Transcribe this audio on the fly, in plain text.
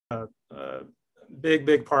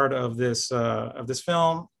big part of this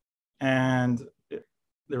film, and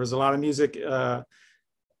there was a lot of music.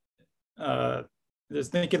 There's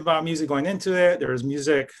thinking about music going into it. There was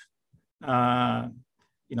music,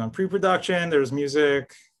 in pre-production. There was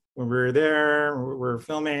music when we were there. We were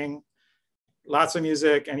filming, lots of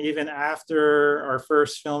music, and even after our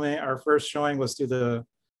first showing was to the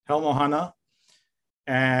Helm Ohana,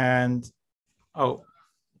 and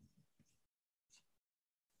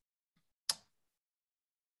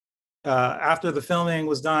after the filming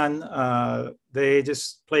was done, they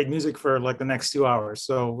just played music for like the next 2 hours.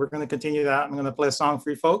 So we're going to continue that. I'm going to play a song for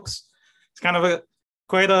you folks. It's kind of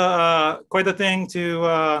quite a thing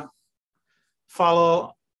to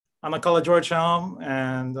follow on the color George Helm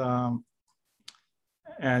and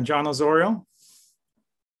John Osorio.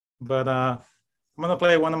 But I'm going to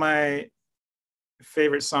play one of my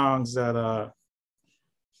favorite songs that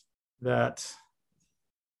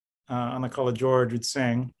on the color George would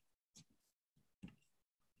sing,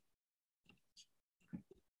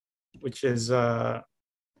 which is,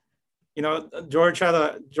 George had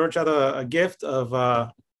a gift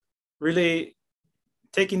of really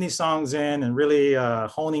taking these songs in and really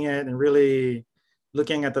honing it and really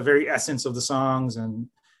looking at the very essence of the songs and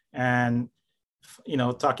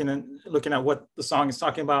looking at what the song is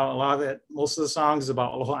talking about. A lot of it, most of the songs is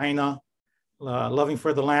about aloha Āina, loving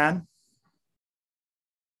for the land.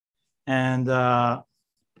 And so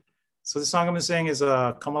the song I'm gonna sing is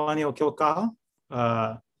Kamalani o Kilkaha,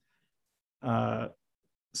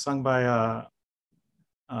 sung by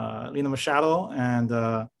Lena Machado, and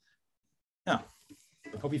yeah,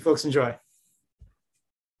 hope you folks enjoy.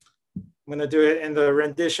 I'm gonna do it in the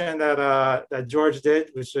rendition that George did,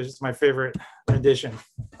 which is my favorite rendition.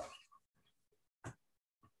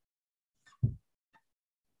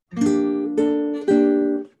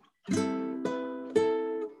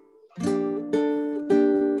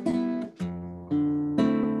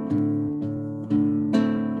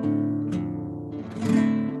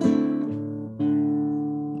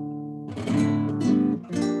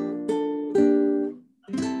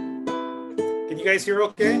 You guys hear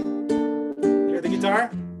okay? Hear the guitar?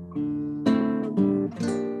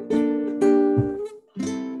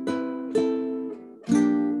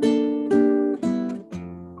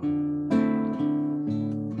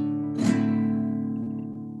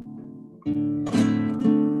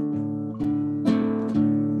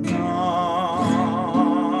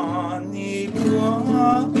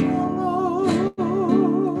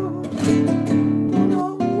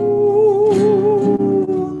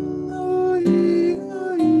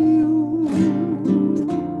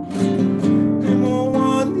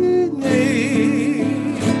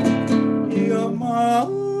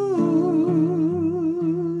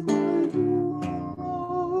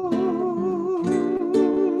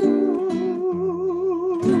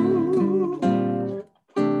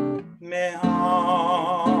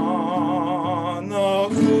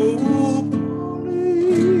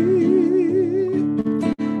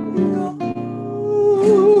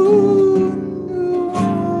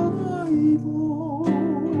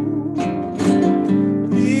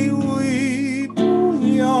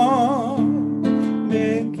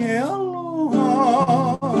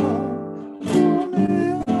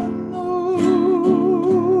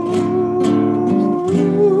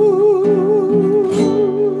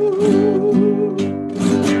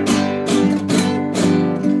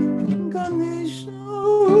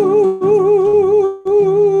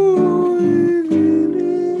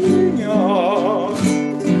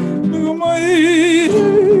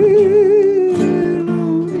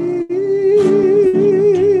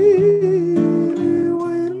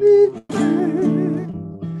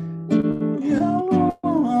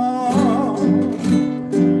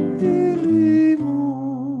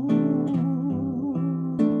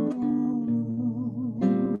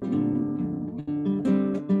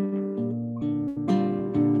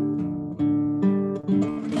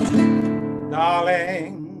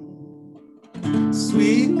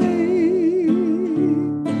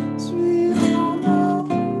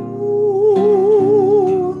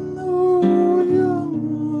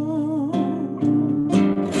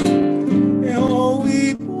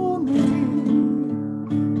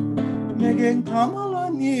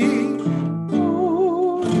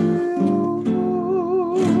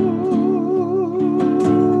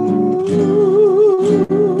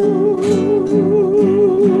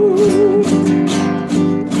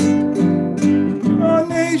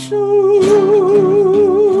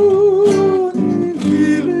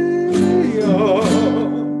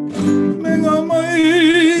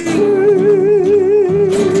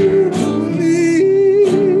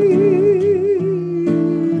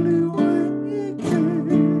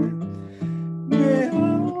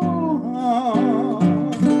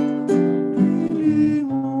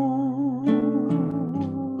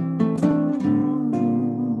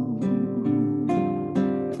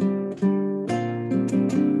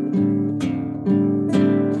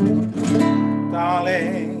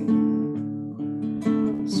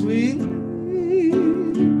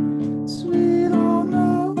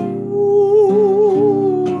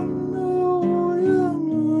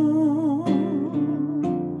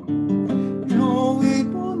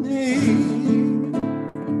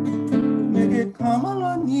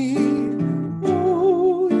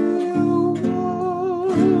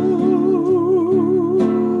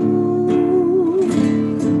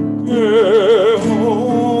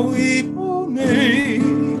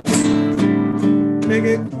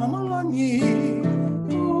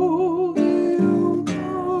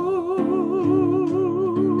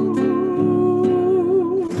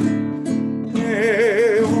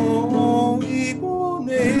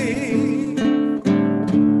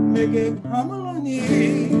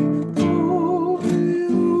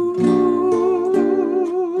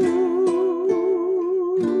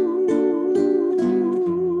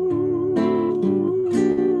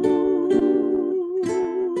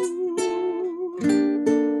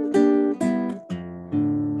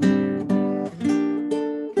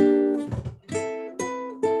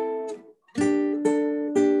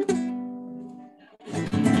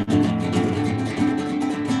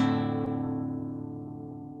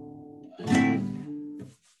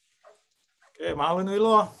 mahalo nui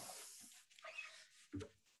loa.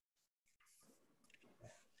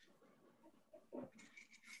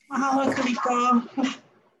 Mahalo, Kaliko.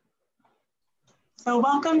 So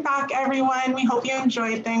welcome back, everyone. We hope you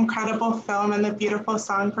enjoyed the incredible film and the beautiful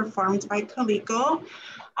song performed by Kaliko.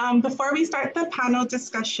 Before we start the panel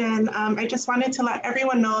discussion, I just wanted to let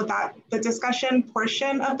everyone know that the discussion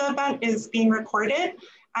portion of the event is being recorded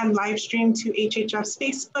and live streamed to HHF's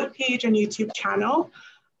Facebook page and YouTube channel.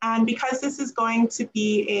 And because this is going to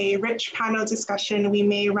be a rich panel discussion, we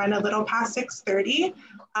may run a little past 6:30,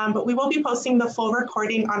 but we will be posting the full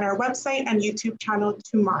recording on our website and YouTube channel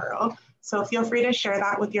tomorrow. So feel free to share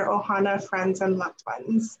that with your Ohana friends and loved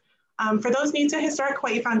ones. For those new to Historic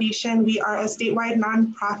Hawaii Foundation, we are a statewide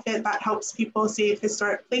nonprofit that helps people save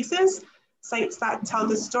historic places, sites that tell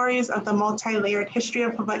the stories of the multi-layered history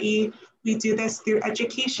of Hawaii. We do this through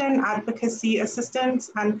education, advocacy,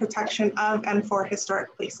 assistance, and protection of and for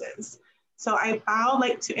historic places. So I'd now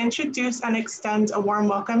like to introduce and extend a warm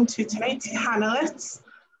welcome to tonight's panelists.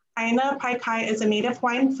 Āina Paikai is a Native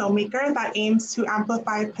Hawaiian filmmaker that aims to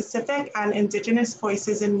amplify Pacific and Indigenous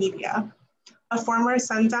voices in media. A former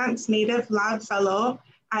Sundance Native Lab Fellow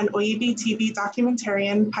and Oiwi TV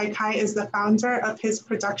documentarian, Paikai is the founder of his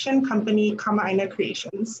production company, Kama'aina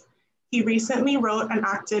Creations. He recently wrote and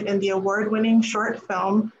acted in the award-winning short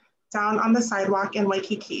film, Down on the Sidewalk in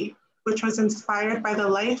Waikiki, which was inspired by the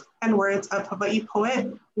life and words of Hawaii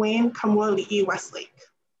poet Wayne Kamuali'i Westlake.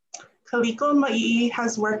 Kaliko Maʻiʻi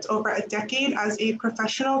has worked over a decade as a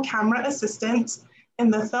professional camera assistant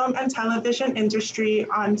in the film and television industry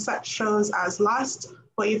on such shows as Lost,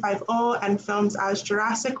 Hawaii 5-0, and films as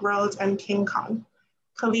Jurassic World and King Kong.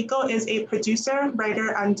 Kaliko is a producer,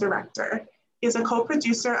 writer, and director. He is a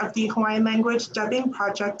co-producer of the Hawaiian language dubbing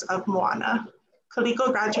project of Moana.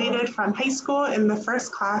 Kaliko graduated from high school in the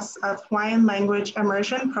first class of Hawaiian language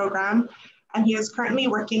immersion program, and he is currently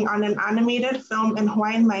working on an animated film in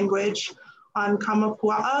Hawaiian language on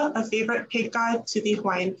Kamapua'a, a favorite pig god to the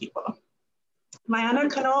Hawaiian people.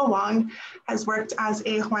 Lāiana Kanoa-Wong has worked as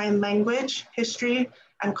a Hawaiian language, history,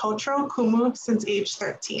 and cultural kumu since age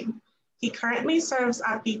 13. He currently serves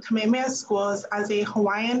at the Kamehameha schools as a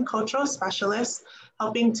Hawaiian cultural specialist,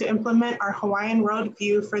 helping to implement our Hawaiian Road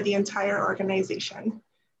View for the entire organization.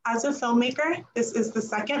 As a filmmaker, this is the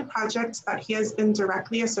second project that he has been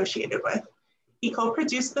directly associated with. He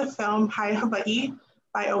co-produced the film Hi Hawaii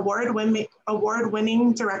by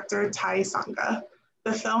award-winning director Tai Sanga.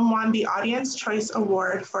 The film won the Audience Choice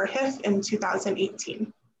Award for HIF in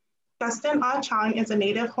 2018. Justyn Chong is a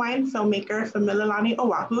native Hawaiian filmmaker from Mililani,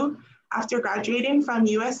 Oahu. After graduating from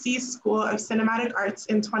USC's School of Cinematic Arts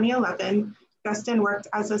in 2011, Justyn worked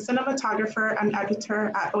as a cinematographer and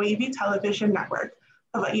editor at Oiwi Television Network,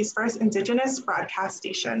 Hawaii's first Indigenous broadcast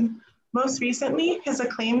station. Most recently, his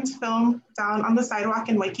acclaimed film, Down on the Sidewalk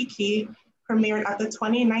in Waikiki, premiered at the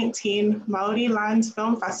 2019 Maori Land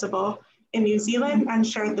Film Festival in New Zealand and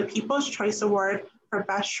shared the People's Choice Award for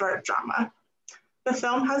Best Short Drama. The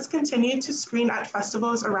film has continued to screen at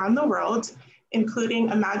festivals around the world, including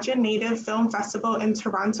Imagine Native Film Festival in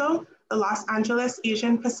Toronto, the Los Angeles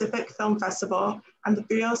Asian Pacific Film Festival, and the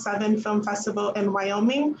 307 Film Festival in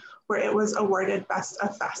Wyoming, where it was awarded Best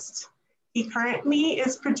of Fest. He currently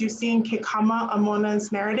is producing Kekama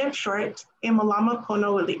Amona's narrative short, E Malama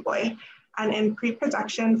Pono Wiliboi, and in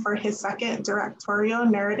pre-production for his second directorial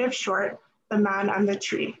narrative short, The Man and the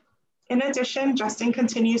Tree. In addition, Justyn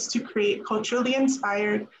continues to create culturally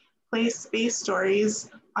inspired, place-based stories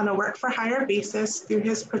on a work-for-hire basis through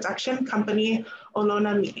his production company,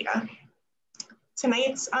 Olona Media.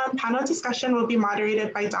 Tonight's panel discussion will be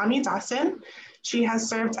moderated by Dawson. She has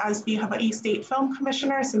served as the Hawaii State Film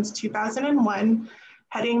Commissioner since 2001,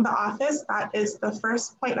 heading the office that is the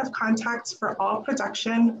first point of contact for all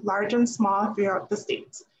production, large and small, throughout the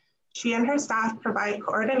state. She and her staff provide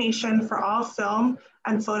coordination for all film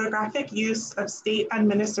and photographic use of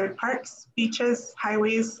state-administered parks, beaches,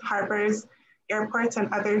 highways, harbors, airports,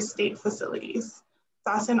 and other state facilities.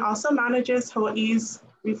 Dawson also manages Hawaii's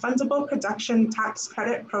refundable production tax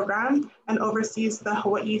credit program and oversees the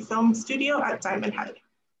Hawaii Film Studio at Diamond Head.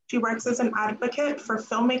 She works as an advocate for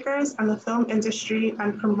filmmakers and the film industry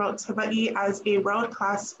and promotes Hawaii as a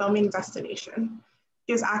world-class filming destination.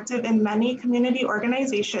 She is active in many community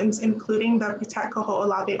organizations, including the Protect Kaho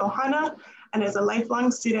Olawe Ohana, and is a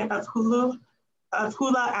lifelong student of Hula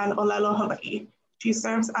and Olelo Hawaii. She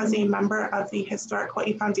serves as a member of the Historic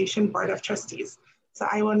Hawaii Foundation Board of Trustees. So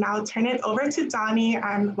I will now turn it over to Donnie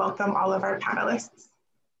and welcome all of our panelists.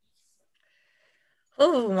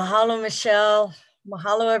 Oh, mahalo, Michelle.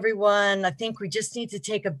 Mahalo, everyone. I think we just need to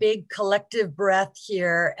take a big collective breath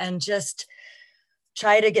here and just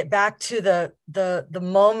try to get back to the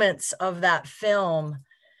moments of that film,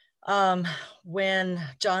 when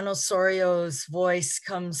John Osorio's voice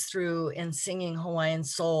comes through in singing Hawaiian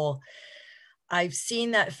Soul. I've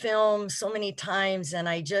seen that film so many times, and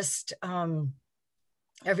I just,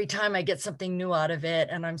 every time I get something new out of it,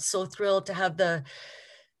 and I'm so thrilled to have the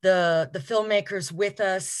filmmakers with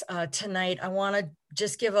us tonight. I want to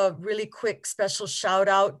just give a really quick special shout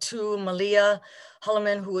out to Malia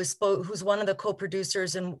Hulleman, who's one of the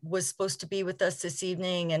co-producers and was supposed to be with us this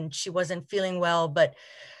evening, and she wasn't feeling well, but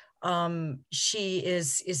she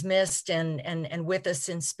is missed and with us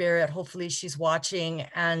in spirit. Hopefully she's watching.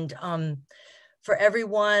 And for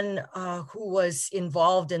everyone who was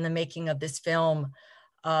involved in the making of this film,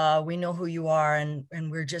 we know who you are, and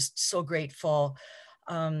we're just so grateful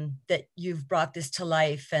that you've brought this to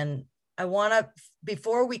life. And I want to,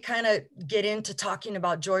 before we kind of get into talking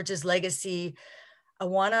about George's legacy, I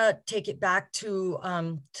want to take it back to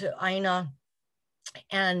Āina,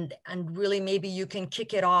 and really maybe you can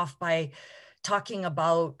kick it off by talking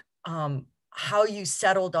about how you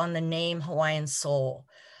settled on the name Hawaiian Soul,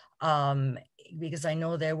 because I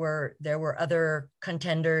know there were other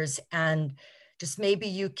contenders, and just maybe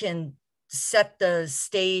you can set the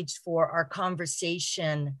stage for our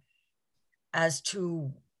conversation as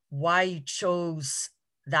to why you chose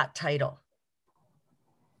that title.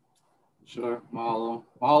 Sure, mahalo.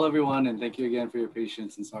 Mahalo everyone, and thank you again for your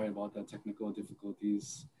patience, and sorry about the technical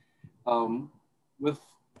difficulties. With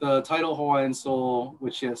the title Hawaiian Soul,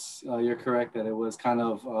 which yes, you're correct that it was kind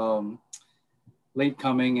of late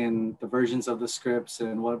coming in the versions of the scripts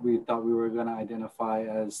and what we thought we were gonna identify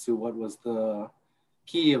as to what was the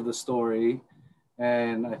key of the story.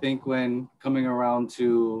 And I think when coming around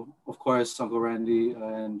to, of course, Uncle Randy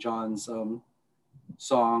and John's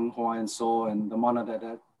song, Hawaiian Soul, and the mana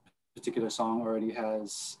that particular song already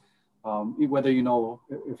has, whether you know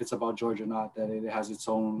if it's about George or not, that it has its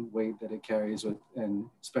own weight that it carries with and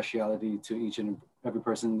speciality to each and every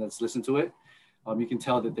person that's listened to it. You can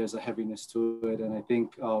tell that there's a heaviness to it. And I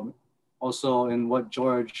think also in what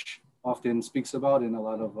George often speaks about in a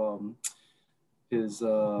lot of his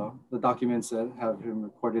the documents that have him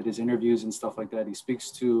recorded his interviews and stuff like that, he speaks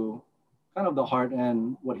to kind of the heart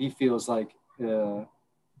and what he feels like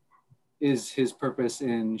is his purpose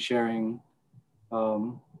in sharing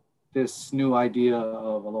this new idea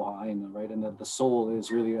of aloha Āina, right? And that the soul is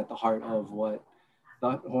really at the heart of what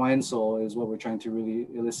the Hawaiian soul is, what we're trying to really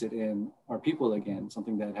elicit in our people again,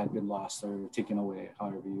 something that had been lost or taken away,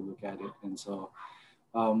 however you look at it. And so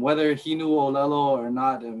whether he knew Olelo or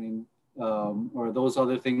not, I mean, or those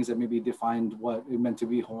other things that maybe defined what it meant to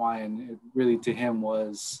be Hawaiian, it really to him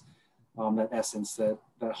was that essence, that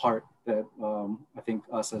heart that I think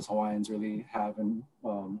us as Hawaiians really have and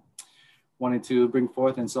wanted to bring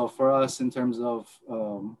forth. And so for us, in terms of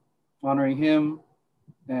honoring him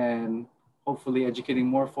and hopefully educating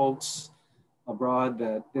more folks abroad,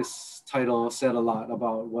 that this title said a lot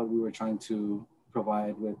about what we were trying to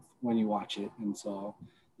provide with when you watch it. And so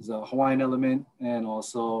there's a Hawaiian element, and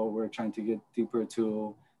also we're trying to get deeper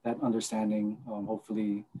to that understanding,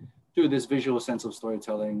 hopefully through this visual sense of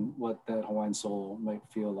storytelling, what that Hawaiian soul might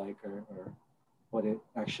feel like, or what it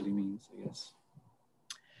actually means, I guess.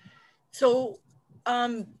 So,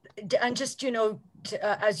 and just, you know,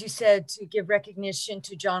 as you said, to give recognition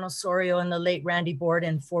to John Osorio and the late Randy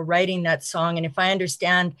Borden for writing that song. And if I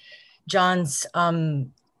understand John's,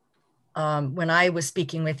 when I was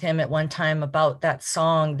speaking with him at one time about that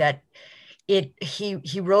song, that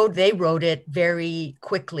they wrote it very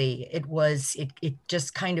quickly. It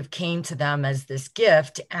just kind of came to them as this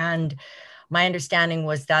gift. And my understanding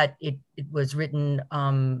was that it was written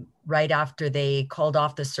right after they called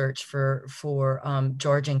off the search for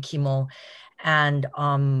George and Kimo, and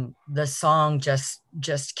the song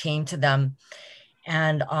just came to them.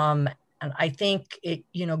 And I think it,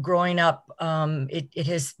 you know, growing up, it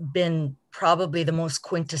has been probably the most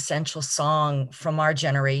quintessential song from our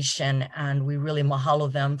generation, and we really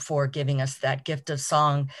mahalo them for giving us that gift of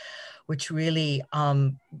song, which really,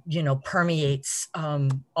 you know, permeates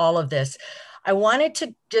all of this. I wanted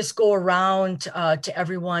to just go around to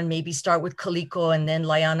everyone, maybe start with Kaliko and then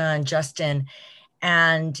Lāiana and Justyn,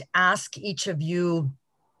 and ask each of you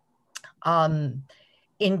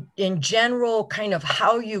in general, kind of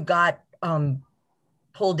how you got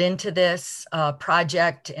pulled into this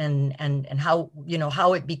project, and how, you know,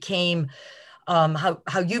 how it became,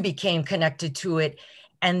 how you became connected to it,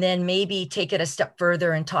 and then maybe take it a step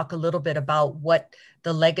further and talk a little bit about what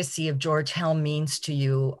the legacy of George Helm means to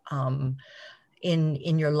you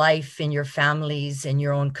in your life, in your families, in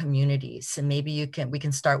your own communities. And maybe we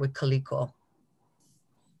can start with Kaliko.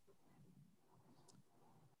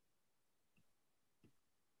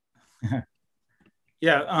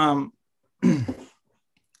 Yeah.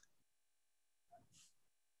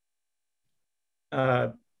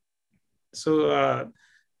 I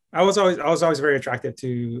was always very attracted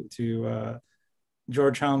to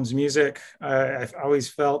George Helm's music. I've always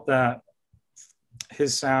felt that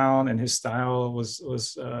his sound and his style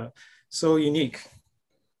was so unique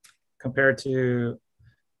compared to,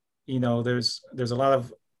 you know, there's a lot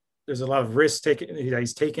of risk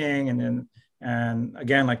he's taking, and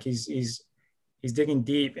again, like he's digging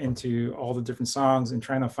deep into all the different songs and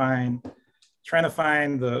trying to find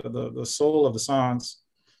the soul of the songs.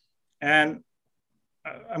 And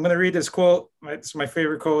I'm going to read this quote. It's my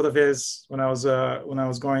favorite quote of his when I was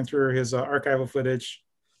going through his archival footage.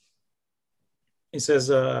 He says,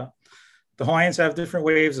 the Hawaiians have different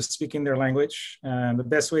ways of speaking their language, and the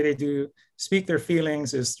best way they do speak their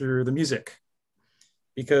feelings is through the music,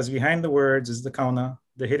 because behind the words is the kauna,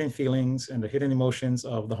 the hidden feelings and the hidden emotions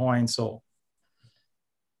of the Hawaiian soul.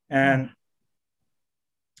 And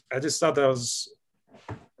I just thought that was,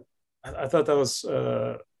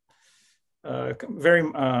 very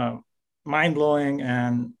mind-blowing.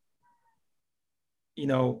 And, you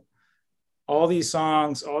know, all these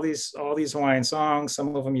songs, all these Hawaiian songs,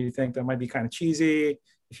 some of them you think that might be kind of cheesy.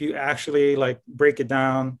 If you actually like break it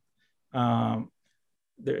down,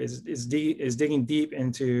 there is digging deep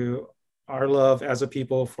into our love as a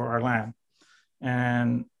people for our land.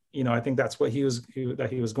 And, you know, I think that's what he was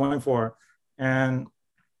going for. And,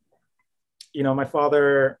 you know, my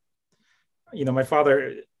father,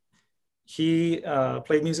 he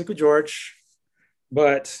played music with George,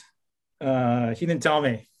 but he didn't tell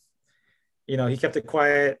me. You know, he kept it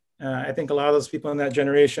quiet. I think a lot of those people in that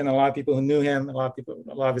generation, a lot of people who knew him, a lot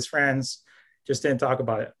of his friends just didn't talk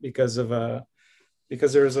about it because there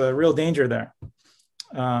was a real danger there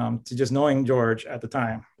to just knowing George at the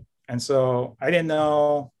time. And so I didn't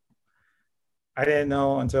know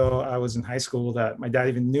until I was in high school that my dad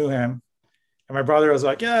even knew him. And my brother was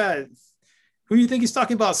like, yeah, who do you think he's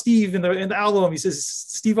talking about? Steve in the album. He says,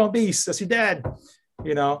 Steve on bass, that's your dad.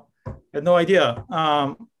 You know, I had no idea.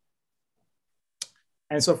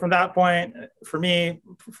 And so from that point, for me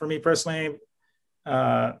personally,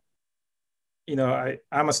 you know,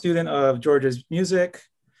 I'm a student of George's music.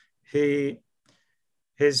 His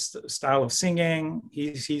style of singing,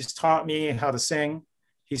 he's taught me how to sing.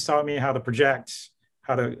 He's taught me how to project,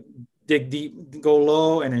 how to dig deep, go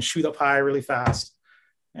low, and then shoot up high really fast,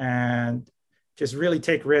 and just really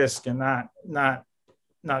take risk and not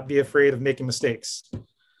be afraid of making mistakes,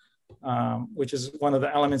 which is one of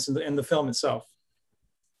the elements in the film itself.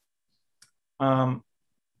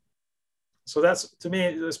 So that's, to me,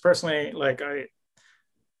 it's personally, like I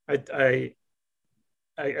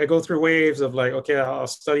go through waves of like, okay, I'll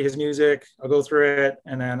study his music, I'll go through it,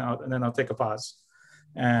 and then I'll take a pause.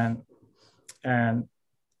 And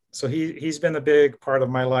so he's been a big part of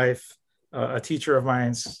my life, a teacher of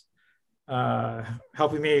mine's,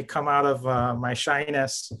 helping me come out of my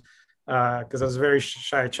shyness, because I was a very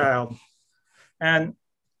shy child. And,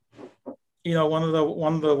 you know, one of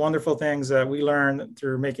the wonderful things that we learned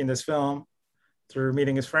through making this film, through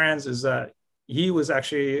meeting his friends, is that he was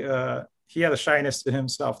actually, he had a shyness to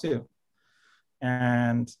himself too.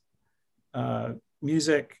 And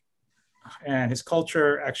music and his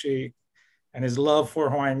culture actually, and his love for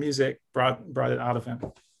Hawaiian music brought it out of him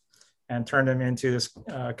and turned him into this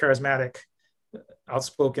charismatic,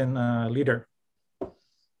 outspoken leader.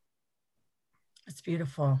 That's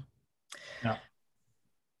beautiful. Yeah.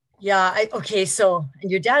 Yeah. Okay. So,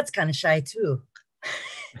 and your dad's kind of shy too.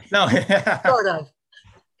 No. Sort of.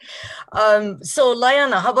 So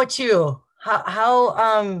Lāiana, how about you?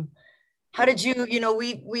 How did you, you know,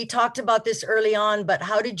 we talked about this early on, but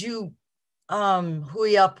how did you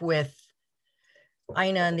hui up with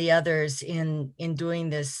Āina and the others in doing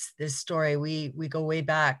this story? We go way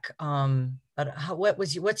back. But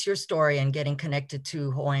what's your story in getting connected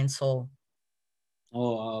to Hawaiian Soul?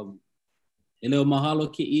 Oh, eleo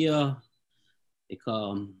mahalo ki ia e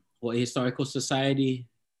ka Hawaii Historical Society,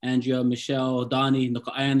 Andrea, Michelle, Donnie, no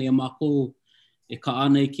ka āina ia mākou e ka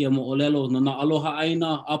ana i kia mo olelo no na aloha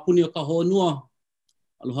Āina apuni o ka honua.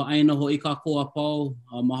 Aloha Āina ho i ka koa pau.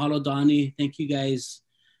 Mahalo Donnie, thank you guys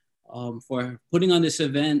for putting on this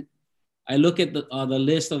event. I look at the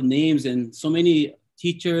list of names and so many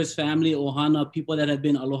teachers, family, ohana, people that have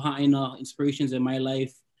been aloha Āina inspirations in my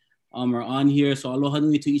life are on here. So aloha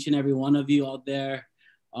nui to each and every one of you out there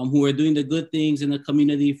who are doing the good things in the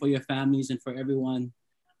community for your families and for everyone.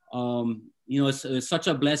 You know, it's such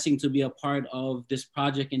a blessing to be a part of this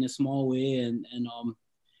project in a small way. And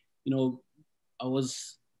you know, I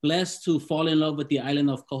was blessed to fall in love with the island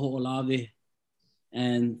of Kaho, Olawe.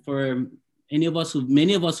 And for many of us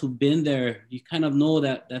who've been there, you kind of know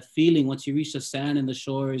that feeling once you reach the sand and the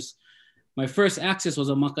shores. My first access was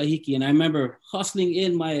a makahiki, and I remember hustling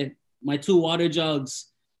in my 2 water jugs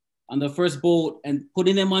on the first boat and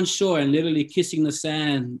putting them on shore and literally kissing the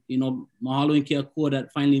sand, mahalo and kia kua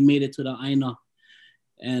that finally made it to the Āina.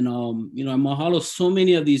 And, mahalo so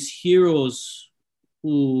many of these heroes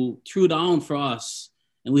who threw down for us.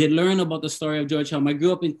 And we had learned about the story of George Helm. I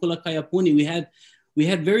grew up in Kulakaiapuni. We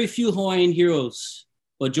had very few Hawaiian heroes,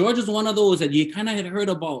 but George was one of those that you kind of had heard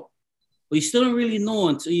about, but you still don't really know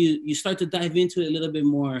until you start to dive into it a little bit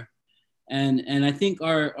more. And I think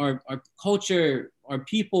our culture, our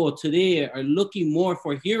people today are looking more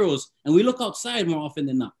for heroes, and we look outside more often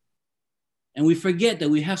than not. And we forget that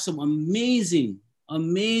we have some amazing,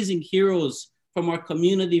 amazing heroes from our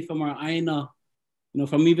community, from our Āina,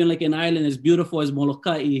 from even like an island as beautiful as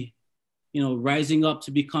Molokai, rising up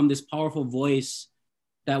to become this powerful voice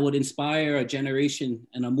that would inspire a generation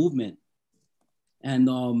and a movement. And,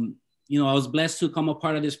 I was blessed to come a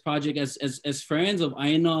part of this project as friends of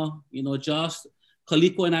Āina, Just,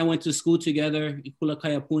 Kaliko and I went to school together in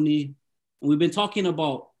Kulakaiapuni. And we've been talking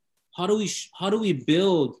about how do we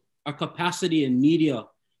build our capacity in media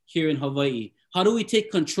here in Hawaii? How do we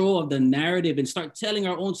take control of the narrative and start telling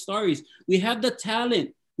our own stories? We have the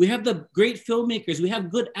talent. We have the great filmmakers. We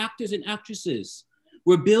have good actors and actresses.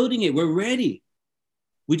 We're building it. We're ready.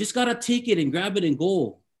 We just got to take it and grab it and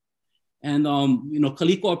go. And,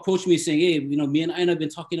 Kaliko approached me saying, hey, me and Āina have been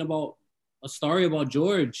talking about a story about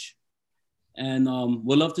George. And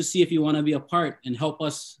we'd love to see if you want to be a part and help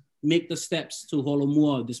us make the steps to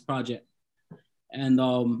Holomua, this project. And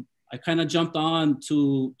I kind of jumped on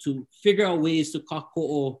to figure out ways to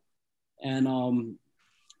kako'o. And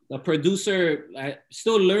the producer,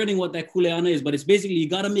 still learning what that kuleana is, but it's basically you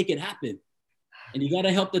got to make it happen. And you got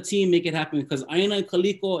to help the team make it happen, because Āina and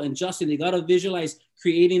Kaliko and Justyn, they got to visualize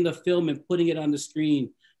creating the film and putting it on the screen.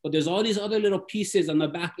 But there's all these other little pieces on the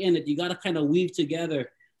back end that you got to kind of weave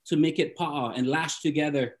together to make it pa'a and lash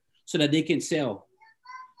together so that they can sail.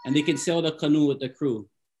 And they can sail the canoe with the crew.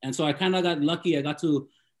 And so I kind of got lucky. I got to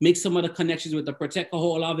make some of the connections with the Protect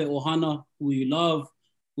Kaho olawe ohana, who we love,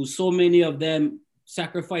 who so many of them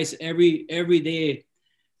sacrifice every day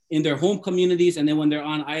in their home communities, and then when they're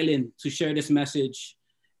on island to share this message.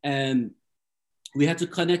 And we had to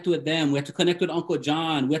connect with them. We had to connect with Uncle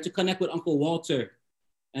John. We had to connect with Uncle Walter.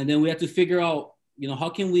 And then we had to figure out, how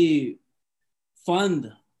can we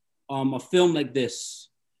fund a film like this?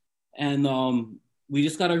 And we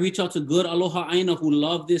just got to reach out to good aloha Āina who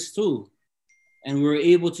love this too. And we were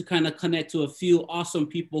able to kind of connect to a few awesome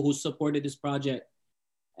people who supported this project.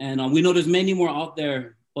 And we know there's many more out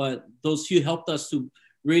there, but those few helped us to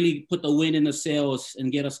really put the wind in the sails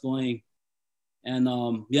and get us going. And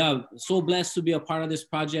so blessed to be a part of this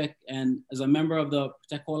project and as a member of the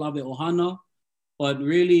Protect Olawe Ohana. But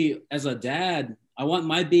really, as a dad, I want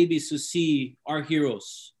my babies to see our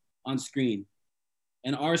heroes on screen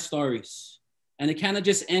and our stories. And it cannot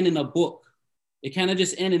just end in a book. It cannot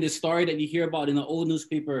just end in this story that you hear about in the old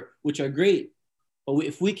newspaper, which are great. But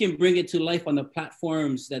if we can bring it to life on the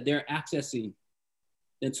platforms that they're accessing,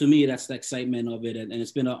 then to me, that's the excitement of it. And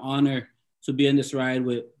it's been an honor to be in this ride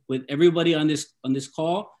with everybody on this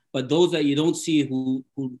call, but those that you don't see who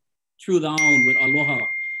threw down with aloha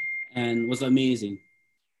and was amazing.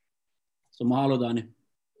 So mahalo, Donne.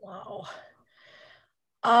 Wow.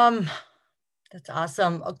 That's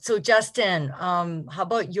awesome. So Justyn, how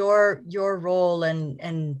about your role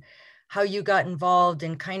and how you got involved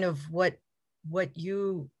and kind of what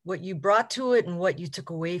you brought to it and what you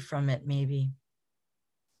took away from it, maybe?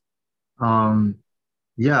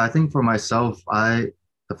 Yeah, I think for myself, the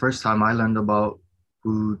first time I learned about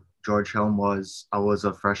who George Helm was, I was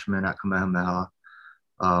a freshman at Kamehameha.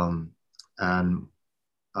 And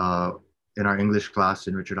in our English class,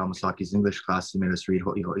 in Richard Amasaki's English class, he made us read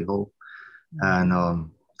Ho'i Ho'i Ho. And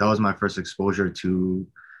that was my first exposure to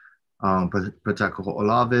Protect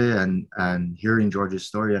Olawe and hearing George's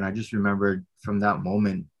story. And I just remembered from that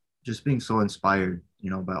moment just being so inspired,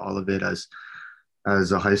 by all of it as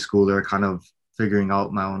a high schooler, kind of figuring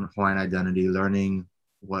out my own Hawaiian identity, learning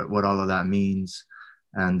what all of that means.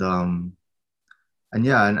 And I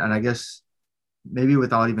guess maybe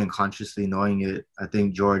without even consciously knowing it, I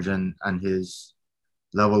think George and his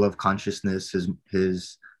level of consciousness,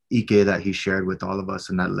 his ike that he shared with all of us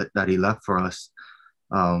and that he left for us,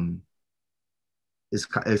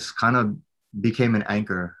 it's kind of became an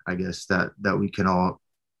anchor, I guess, that we can all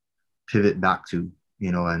pivot back to,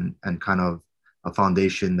 and kind of a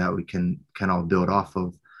foundation that we can all build off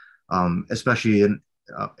of, especially in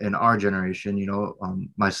our generation,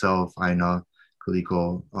 myself, Āina,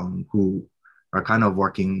 Kaliko, who are kind of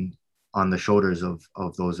working on the shoulders of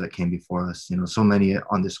those that came before us. You know, so many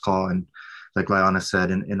on this call, and like Lāiana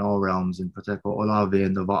said, in all realms, in Protect Olawe,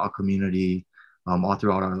 in the Va'a community, all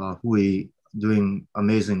throughout our lahui, doing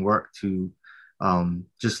amazing work to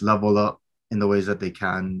just level up in the ways that they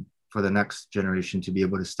can for the next generation to be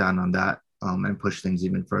able to stand on that and push things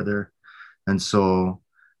even further. And so,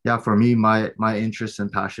 yeah, for me, my interest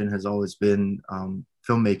and passion has always been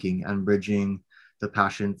filmmaking and bridging the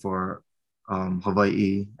passion for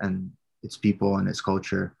Hawaii and its people and its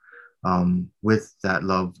culture with that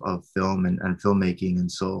love of film and filmmaking.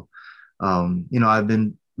 And so, you know, I've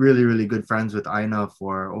been really, really good friends with Āina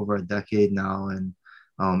for over a decade now. And,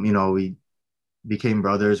 you know, we became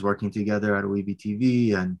brothers working together at Weeby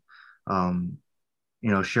TV, and,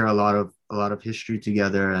 you know, share a lot of history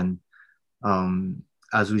together. And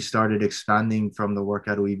as we started expanding from the work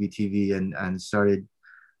at Weeby TV and started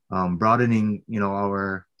broadening, you know,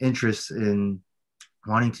 our interests in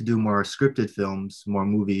wanting to do more scripted films, more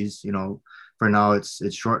movies, you know, for now it's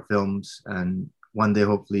short films, and one day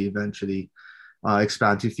hopefully eventually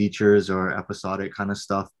expand to features or episodic kind of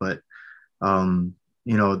stuff. But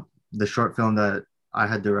you know, the short film that I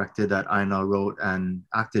had directed that Āina wrote and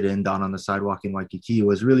acted in, Down on the Sidewalk in Waikiki,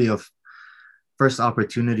 was really a first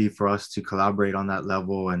opportunity for us to collaborate on that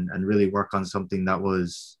level and really work on something that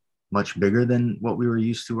was much bigger than what we were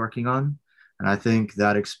used to working on. And I think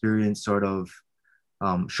that experience sort of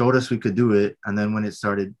showed us we could do it. And then when it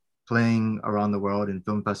started playing around the world in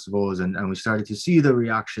film festivals, and we started to see the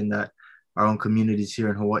reaction that our own communities here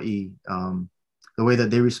in Hawaii, the way that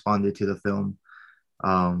they responded to the film,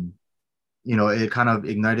 you know, it kind of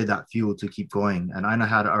ignited that fuel to keep going. And Āina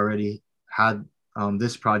had already had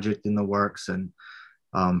this project in the works, and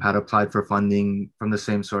had applied for funding from the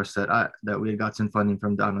same source that we had gotten funding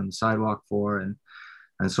from Down on the Sidewalk for.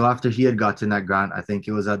 And so after he had gotten that grant, I think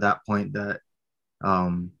it was at that point that,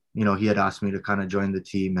 you know, he had asked me to kind of join the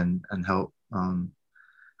team and help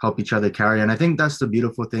each other carry. And I think that's the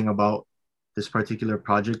beautiful thing about this particular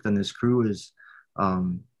project and this crew is,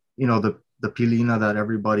 you know, the pilina that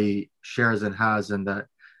everybody shares and has, and that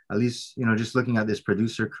at least, you know, just looking at this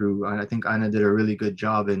producer crew, I think Āina did a really good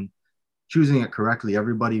job in choosing it correctly.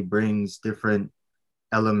 Everybody brings different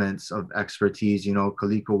elements of expertise, you know,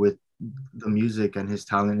 Kaliko with the music and his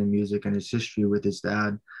talent in music and his history with his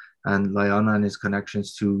dad, and Lāiana and his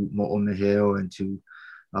connections to Mo'omeheo and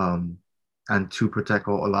to Protect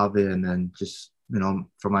Olawe. And then just, you know,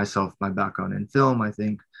 for myself, my background in film, I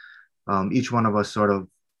think each one of us sort of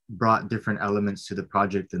brought different elements to the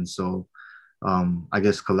project. And so I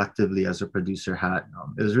guess collectively as a producer hat,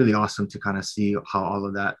 it was really awesome to kind of see how all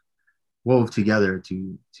of that wove together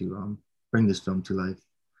to bring this film to life.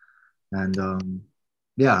 And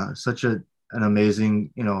yeah, such an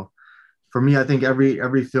amazing, you know, for me, I think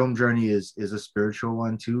every film journey is a spiritual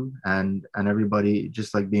one too. And everybody,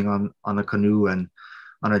 just like being on a canoe and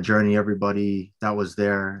on a journey, everybody that was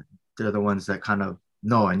there, they're the ones that kind of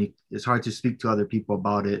know. And it's hard to speak to other people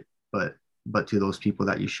about it, but to those people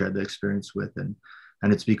that you share the experience with. And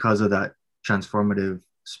it's because of that transformative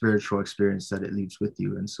spiritual experience that it leaves with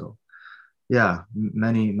you. And so, yeah,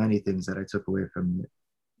 many things that I took away from it.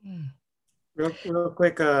 Real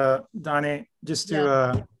quick, Donne, just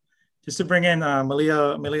to bring in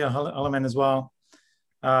Malia Hulleman as well.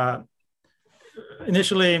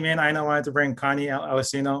 Initially, me and Āina wanted to bring Connie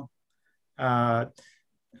Alessino,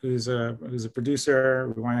 who's a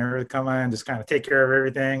producer. We wanted her to come on and just kind of take care of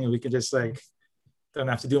everything, and we could just like don't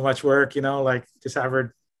have to do much work, you know, like just have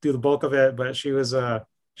her do the bulk of it. But she's a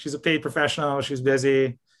paid professional. She's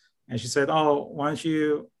busy, and she said, "Oh, why don't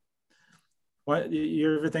you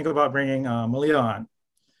ever think about bringing Malia on?"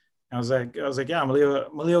 I was like, yeah,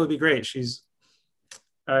 Malia would be great.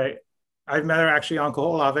 I've met her actually on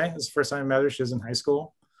Kaho Olawe. It's the first time I met her. She was in high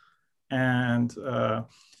school, and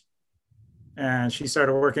she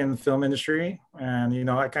started working in the film industry. And you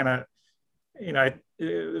know, I kind of, you know,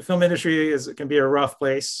 the film industry can be a rough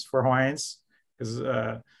place for Hawaiians because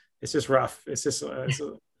it's just rough. It's just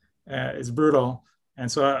it's brutal. And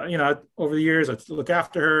so you know, over the years, I look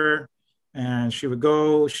after her, and she would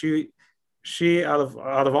go. She out of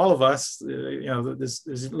all of us, you know, this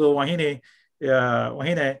little wahine,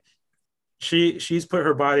 she's put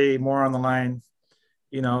her body more on the line,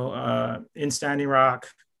 you know, in Standing Rock,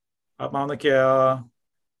 up Mauna Kea.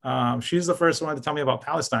 She's the first one to tell me about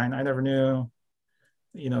Palestine. I never knew,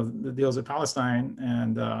 you know, the deals with Palestine.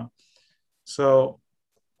 And so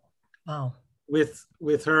wow,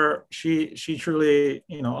 with her, she truly,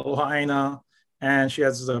 you know, aloha Āina, and she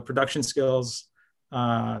has the production skills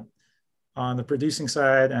on the producing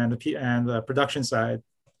side and the production side.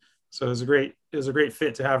 So it was a great a great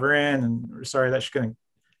fit to have her in, and we're sorry that she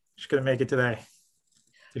couldn't make it today.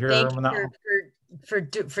 To hear Thank her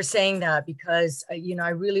you for saying that, because you know, I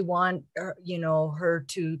really want her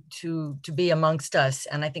to be amongst us,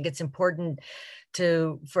 and I think it's important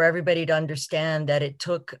for everybody to understand that it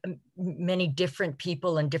took many different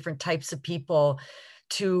people and different types of people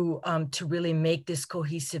to really make this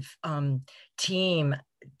cohesive team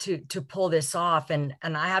to pull this off. And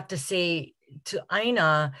I have to say to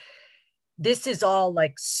Āina, this is all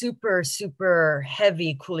like super, super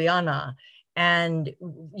heavy kuleana. And,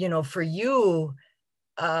 you know, for you,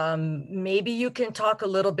 maybe you can talk a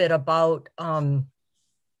little bit about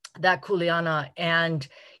that kuleana. And,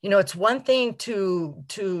 you know, it's one thing to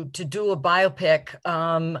do a biopic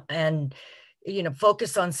and, you know,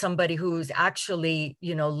 focus on somebody who's actually,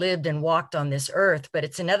 you know, lived and walked on this earth, but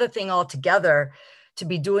it's another thing altogether to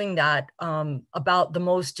be doing that about the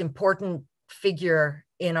most important figure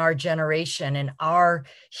in our generation and our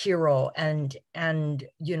hero, and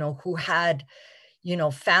you know, who had, you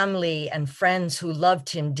know, family and friends who loved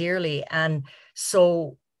him dearly. And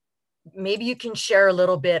so maybe you can share a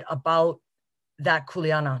little bit about that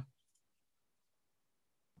kuleana.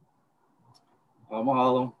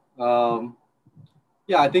 Mahalo.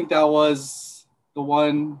 Yeah, I think that was the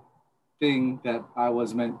one thing that I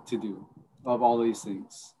was meant to do of all these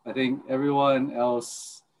things. I think everyone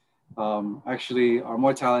else actually are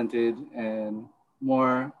more talented and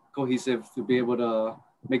more cohesive to be able to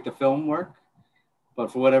make the film work.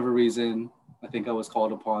 But for whatever reason, I think I was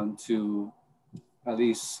called upon to at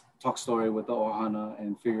least talk story with the ohana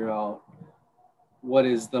and figure out what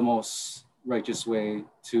is the most righteous way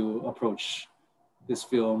to approach this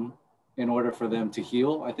film in order for them to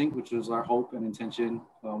heal, I think, which was our hope and intention,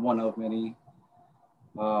 one of many,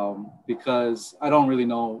 because I don't really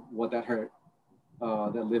know what that hurt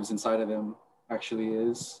that lives inside of them actually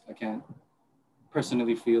is. I can't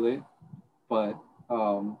personally feel it, but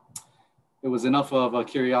it was enough of a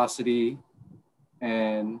curiosity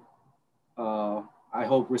and I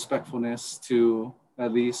hope respectfulness to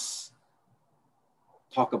at least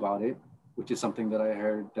talk about it, which is something that I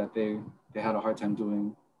heard that they had a hard time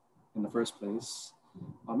doing in the first place.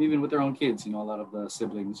 Even with their own kids, you know, a lot of the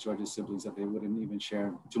siblings, George's siblings, that they wouldn't even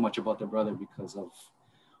share too much about their brother because of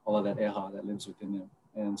all of that eha that lives within them.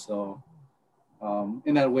 And so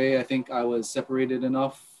in that way, I think I was separated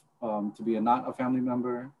enough to be not a family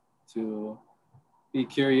member, to be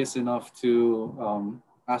curious enough to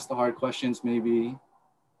ask the hard questions, maybe,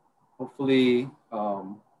 hopefully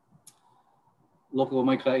local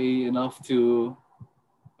Maʻiʻi enough to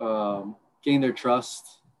gain their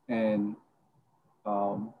trust. And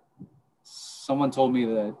someone told me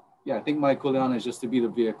that, yeah, I think my kuleana is just to be the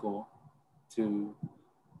vehicle to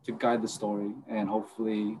guide the story and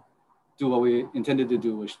hopefully do what we intended to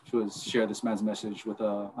do, which was share this man's message with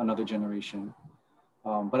another generation.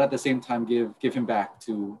 But at the same time, give him back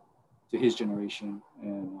to his generation,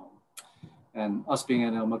 and us being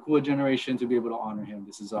in a Makua generation to be able to honor him.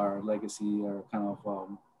 This is our legacy, our kind of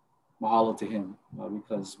mahalo to him,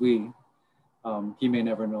 because he may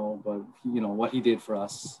never know, but you know what he did for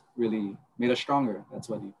us really made us stronger. That's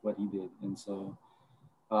what he did. And so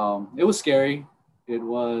it was scary. It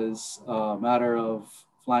was a matter of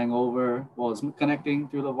flying over, well, it was connecting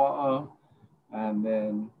through the wa'a, and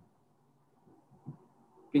then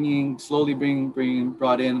slowly being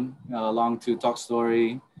brought in along to Talk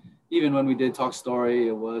Story. Even when we did Talk Story,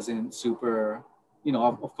 it wasn't super, you know,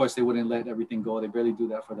 of course they wouldn't let everything go. They barely do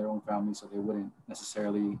that for their own family, so they wouldn't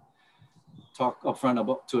necessarily talk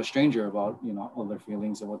upfront to a stranger about, you know, all their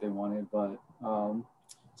feelings and what they wanted. But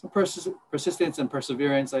some persistence and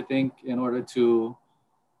perseverance, I think, in order to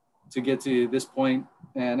get to this point.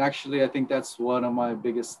 And actually, I think that's one of my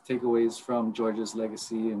biggest takeaways from George's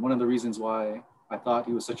legacy, and one of the reasons why I thought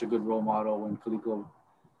he was such a good role model when Kaliko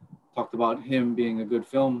talked about him being a good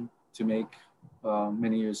film to make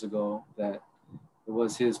many years ago, that it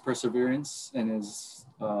was his perseverance and his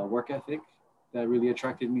work ethic that really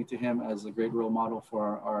attracted me to him as a great role model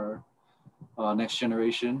for our next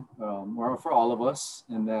generation, or for all of us.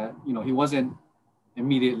 And that, you know, he wasn't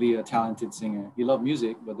immediately a talented singer. He loved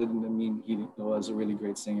music, but that didn't mean he was a really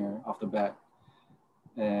great singer off the bat.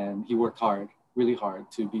 And he worked hard, really hard,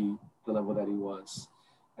 to be the level that he was.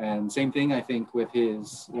 And same thing, I think, with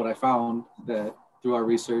what I found that through our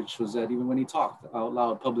research was that even when he talked out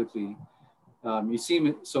loud publicly, you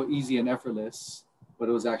seem so easy and effortless, but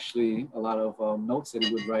it was actually a lot of notes that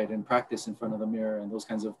he would write and practice in front of the mirror and those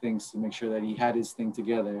kinds of things to make sure that he had his thing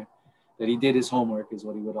together, that he did his homework, is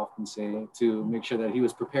what he would often say, to make sure that he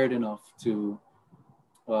was prepared enough to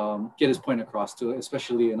get his point across, to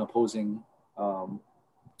especially an opposing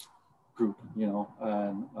group, you know,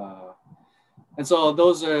 and so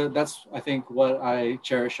that's I think what I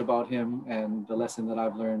cherish about him, and the lesson that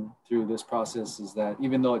I've learned through this process is that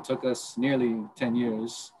even though it took us nearly 10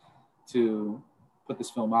 years to put this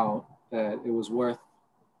film out, that it was worth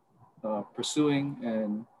pursuing. And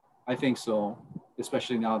I think so,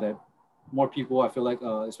 especially now that more people, I feel like,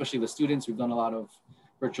 especially the students, we've done a lot of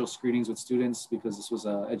virtual screenings with students because this was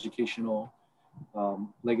an educational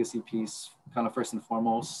legacy piece, kind of first and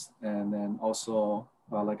foremost. And then also,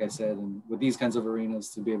 like I said, and with these kinds of arenas,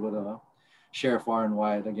 to be able to share far and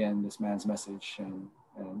wide, again, this man's message and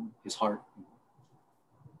his heart.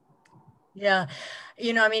 Yeah,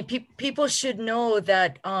 you know, I mean, people should know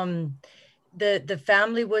that the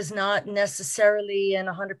family was not necessarily in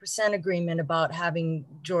 100% agreement about having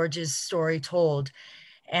George's story told.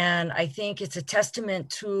 And I think it's a testament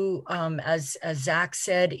to, as Zach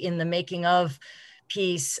said in the making of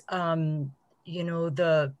piece, you know,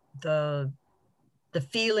 the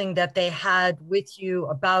feeling that they had with you,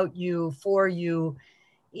 about you, for you,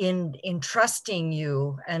 in trusting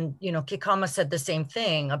you. And, you know, Kekama said the same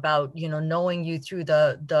thing about, you know, knowing you through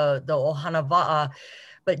the ohana va'a,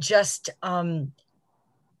 but just,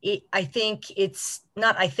 I think it's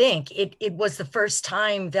not, I think it was the first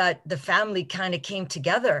time that the family kind of came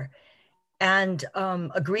together and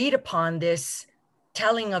agreed upon this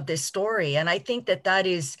telling of this story. And I think that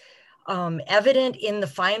is evident in the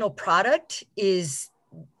final product is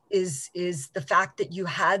the fact that you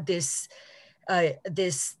had this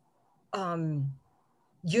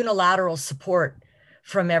unilateral support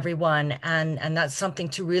from everyone, and that's something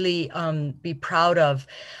to really be proud of.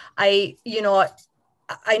 I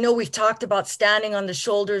know we've talked about standing on the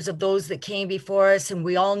shoulders of those that came before us, and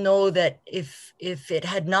we all know that if it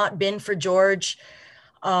had not been for George,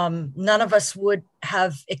 none of us would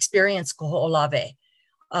have experienced Kaho'olawe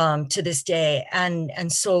to this day.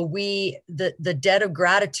 And so the debt of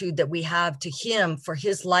gratitude that we have to him for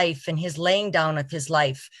his life and his laying down of his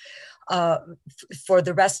life, for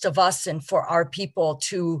the rest of us and for our people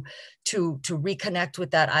to reconnect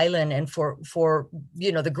with that island, and for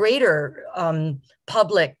you know, the greater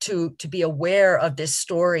public to be aware of this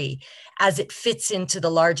story as it fits into the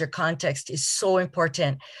larger context is so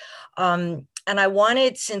important. And I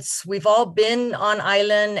wanted, since we've all been on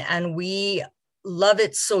island and we love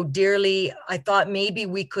it so dearly, I thought maybe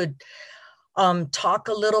we could talk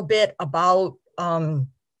a little bit about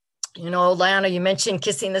you know, Lāiana, you mentioned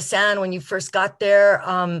kissing the sand when you first got there,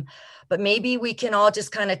 but maybe we can all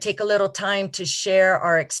just kind of take a little time to share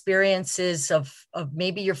our experiences of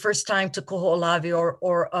maybe your first time to Kaho'olawe,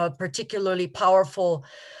 or a particularly powerful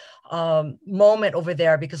moment over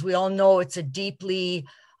there, because we all know it's a deeply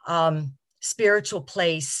spiritual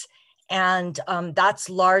place. And that's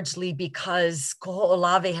largely because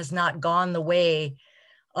Kaho'olawe has not gone the way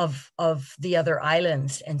of the other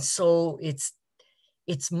islands. And so its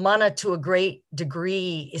mana to a great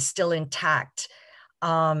degree is still intact,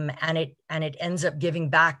 and it ends up giving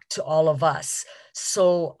back to all of us.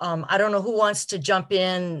 So I don't know who wants to jump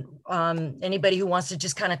in. Anybody who wants to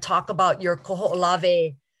just kind of talk about your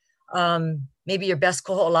Kaho'olawe, maybe your best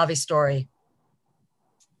Kaho'olawe story.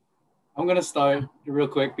 I'm gonna start real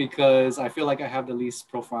quick because I feel like I have the least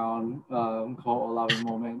profound Kaho'olawe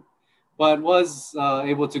moment, but was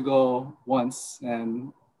able to go once,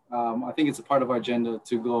 and I think it's a part of our agenda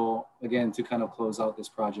to go again to kind of close out this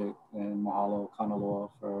project. And mahalo kanaloa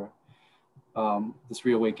for this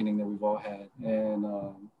reawakening that we've all had. And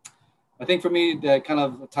I think for me, that kind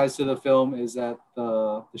of ties to the film is that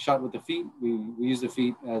the shot with the feet, we use the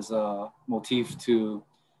feet as a motif to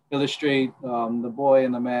illustrate the boy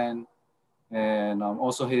and the man, and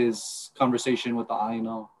also his conversation with the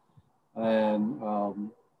Āina.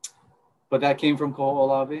 And but that came from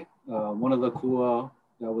Kaho'olawe. One of the kua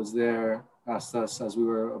that was there asked us as we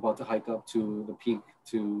were about to hike up to the peak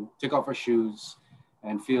to take off our shoes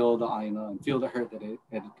and feel the Āina and feel the hurt that it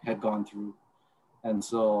had gone through. And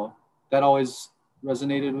so that always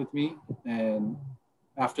resonated with me. And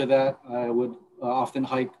after that, I would often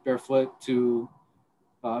hike barefoot to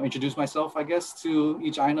introduce myself, I guess, to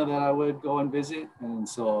each Āina that I would go and visit. And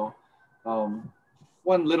so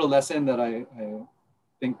one little lesson that I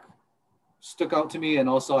think stuck out to me, and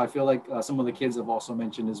also I feel like some of the kids have also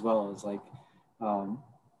mentioned as well, is like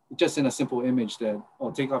just in a simple image that,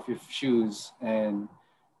 take off your shoes and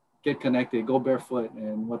get connected, go barefoot,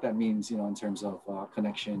 and what that means, you know, in terms of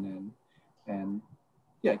connection and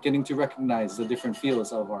yeah, getting to recognize the different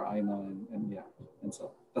feels of our Āina, and yeah, and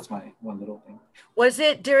so that's my one little thing. Was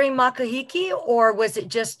it during Makahiki, or was it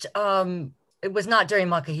just it was not during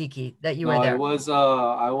Makahiki that you were there? It was,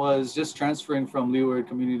 I was just transferring from Leeward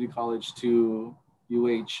Community College to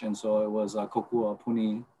UH, and so it was a Kokua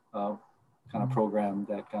Puni kind of program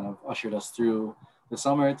that kind of ushered us through the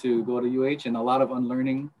summer to go to UH, and a lot of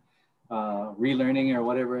unlearning, relearning, or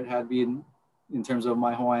whatever it had been in terms of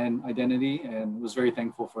my Hawaiian identity, and was very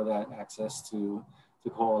thankful for that access to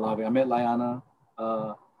Kaho olawe. I met Lāiana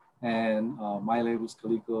and Malia, who's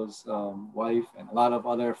Kaliko's wife, and a lot of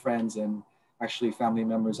other friends and actually family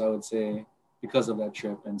members, I would say, because of that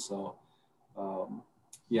trip. And so,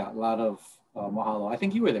 yeah, a lot of mahalo. I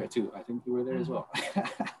think you were there too. I think you were there as well.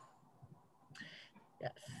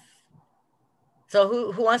 Yes.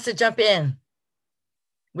 So who wants to jump in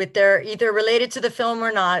with their, either related to the film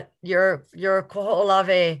or not, your Kaho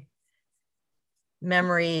olawe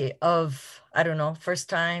memory of, I don't know, first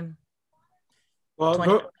time?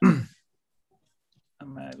 Well,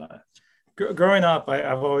 growing up,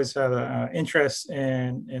 I've always had an interest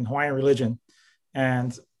in Hawaiian religion,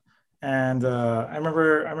 and I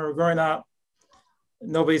remember growing up,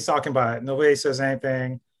 nobody's talking about it. Nobody says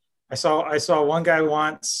anything. I saw one guy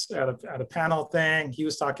once at a panel thing. He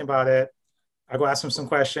was talking about it. I go ask him some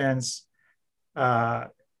questions.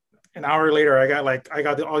 An hour later, I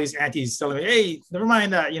got all these aunties telling me, "Hey, never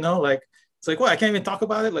mind that," like. It's like, what? I can't even talk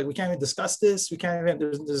about it. Like, we can't even discuss this. We can't even,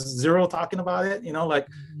 there's zero talking about it, like,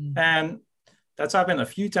 and that's happened a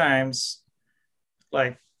few times.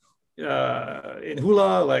 Like, in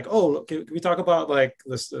hula, like, oh, can we talk about like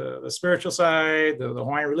the spiritual side, the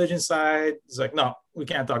Hawaiian religion side? It's like, no, we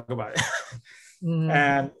can't talk about it.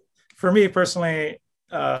 And for me personally,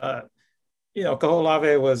 Kaho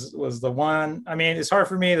olawe was the one. I mean, it's hard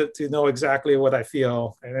for me to know exactly what I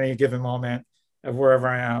feel at any given moment of wherever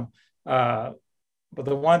I am. But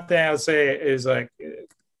the one thing I would say is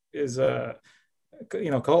Kaho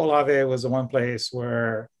olawe was the one place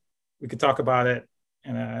where we could talk about it,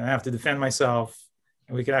 and I have to defend myself,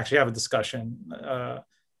 and we could actually have a discussion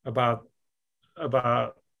about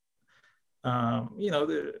the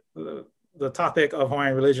topic of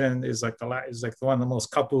Hawaiian religion is like one of the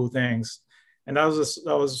most kapu things, and that was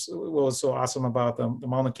what was so awesome about the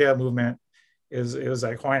Mauna Kea movement. It was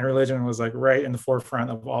like Hawaiian religion was like right in the forefront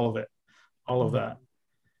of all of that.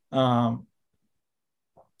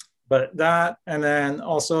 But that, and then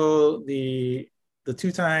also the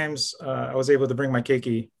two times I was able to bring my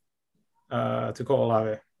keiki to Kaho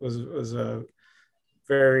olawe was a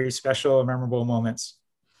very special, memorable moments.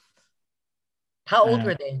 How old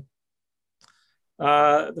were they?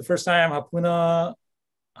 The first time Hapuna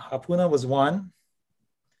was 1,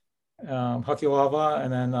 Hakiwava,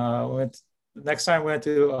 and then next time we went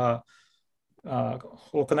to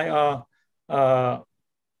Holokanai'a.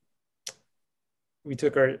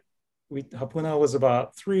 Hapuna was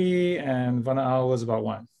about 3 and Vana'au was about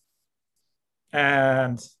 1.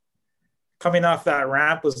 And coming off that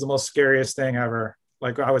ramp was the most scariest thing ever.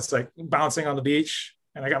 Like, I was like bouncing on the beach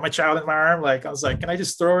and I got my child in my arm. Like, I was like, can I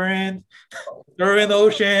just throw her in the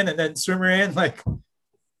ocean and then swim her in? Like,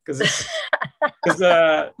 because it's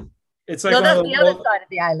like, no, that's the other side of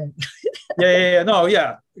the island. yeah. No,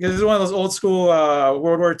 yeah. Because it's one of those old school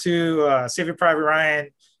World War II Saving Private Ryan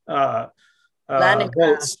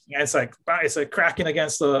boats. And it's like cracking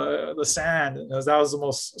against the sand. That was the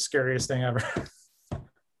most scariest thing ever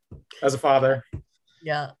as a father.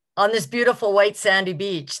 Yeah. On this beautiful white sandy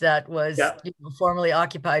beach that was formerly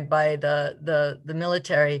occupied by the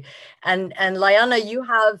military. And Lāiana,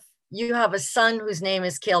 you have a son whose name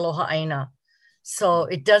is Ke Aloha Āina. So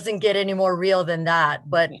it doesn't get any more real than that.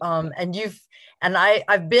 But I've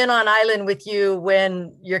been on island with you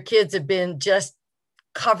when your kids have been just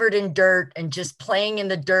covered in dirt and just playing in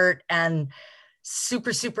the dirt and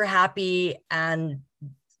super, super happy. And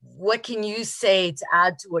what can you say to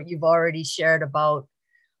add to what you've already shared about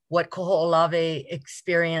what Kaho olawe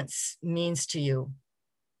experience means to you?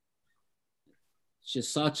 It's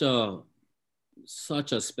just such a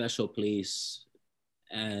special place.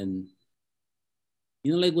 And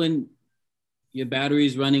like when your battery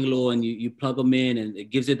is running low and you plug them in and it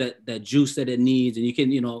gives it that juice that it needs, and you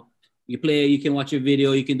can, you play, you can watch your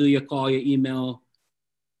video, you can do your call, your email.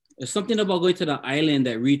 There's something about going to the island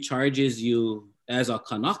that recharges you as a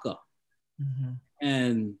Kanaka. Mm-hmm.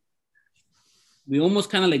 And we almost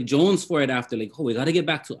kind of like Jones for it after, like, oh, we got to get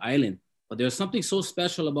back to island. But there's something so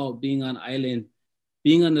special about being on island,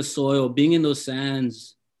 being on the soil, being in those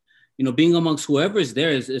sands, being amongst whoever's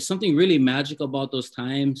there. There's something really magical about those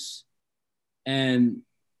times. And,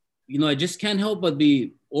 I just can't help but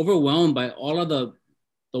be overwhelmed by all of the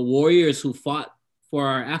warriors who fought for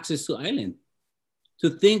our access to island. To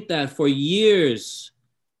think that for years,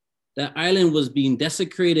 that island was being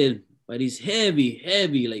desecrated by these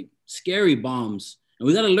heavy, like scary bombs. And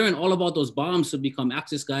we got to learn all about those bombs to become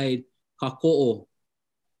access guide, kako'o,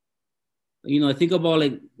 I think about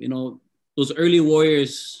those early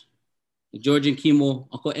warriors, George and Kimo,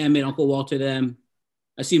 Uncle Emmett, Uncle Walter, them.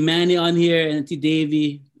 I see Manny on here, Auntie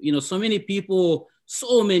Davy. So many people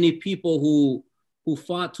who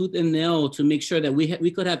fought tooth and nail to make sure that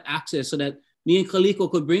we could have access so that me and Kaliko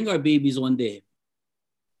could bring our babies one day.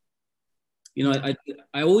 I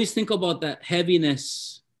always think about that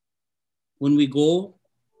heaviness when we go,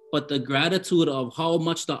 but the gratitude of how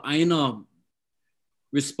much the Āina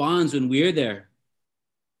responds when we're there.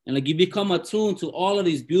 And you become attuned to all of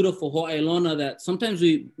these beautiful ho'ailona that sometimes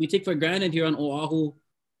we take for granted here on Oahu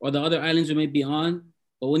or the other islands we may be on.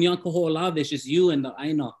 But when you're on Kaho'olawe, it's just you and the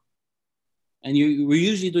Āina. And we're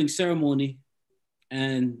usually doing ceremony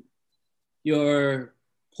and your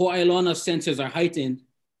ho'ailona senses are heightened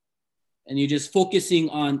and you're just focusing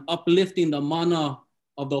on uplifting the mana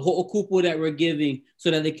of the ho'okupu that we're giving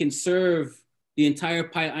so that they can serve the entire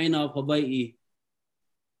Pai'aina of Hawaii.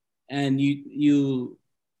 And you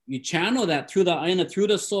channel that through the Āina, through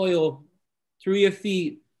the soil, through your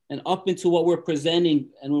feet, and up into what we're presenting.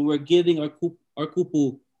 And when we're giving our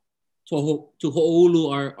kupu to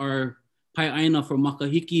Ho'olu, our Pai'aina for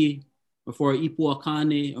makahiki, or for our ipu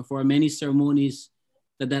akane, or for our many ceremonies,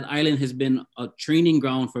 that island has been a training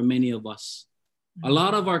ground for many of us. Mm-hmm. A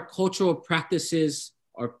lot of our cultural practices,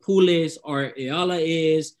 our pules, our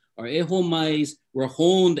eala'es, our ehomais were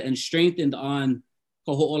honed and strengthened on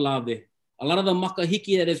Kaho'olawe. A lot of the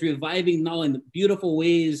makahiki that is reviving now in beautiful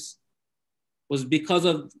ways was because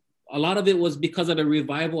of the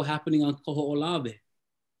revival happening on Kaho'olawe.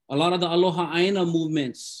 A lot of the aloha Āina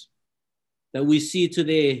movements that we see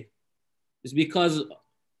today is because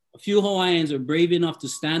a few Hawaiians are brave enough to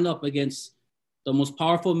stand up against the most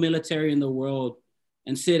powerful military in the world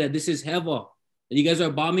and say that this is heva, that you guys are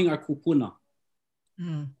bombing our kupuna.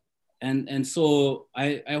 Mm. And so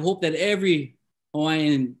I hope that every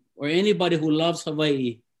Hawaiian or anybody who loves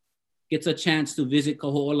Hawaii gets a chance to visit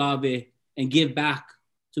Kaho'olawe and give back,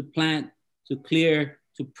 to plant, to clear,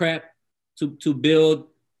 to prep, to build,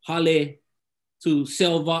 hale, to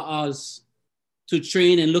sell va'as, to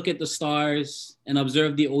train and look at the stars and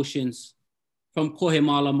observe the oceans from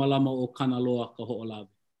Kohemala Malama o Kanaloa Kaho'olawe.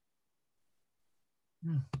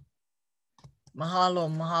 Mahalo,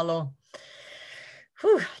 mahalo.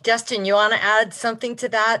 Whew. Justyn, you want to add something to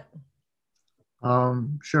that?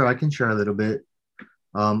 Sure, I can share a little bit.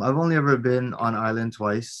 I've only ever been on island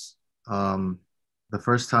twice. The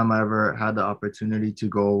first time I ever had the opportunity to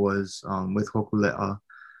go was with Hokule'a.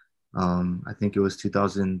 I think it was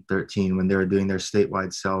 2013 when they were doing their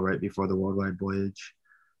statewide sale right before the worldwide voyage.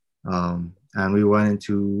 And we went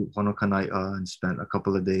into Honokanaia and spent a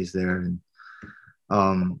couple of days there. And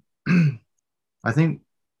I think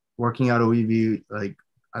working out of Oiwi,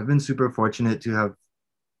 I've been super fortunate to have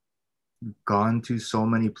gone to so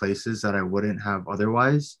many places that I wouldn't have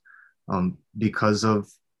otherwise, because of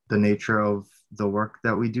the nature of the work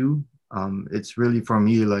that we do. It's really, for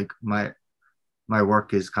me, my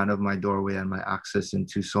work is kind of my doorway and my access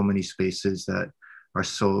into so many spaces that are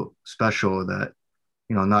so special that,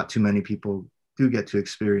 not too many people do get to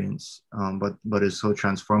experience, but is so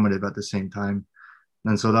transformative at the same time.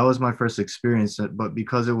 And so that was my first experience, but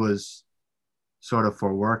because it was sort of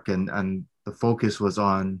for work and the focus was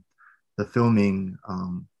on the filming,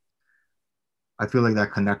 I feel like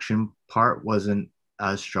that connection part wasn't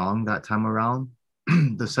as strong that time around.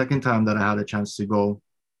 The second time that I had a chance to go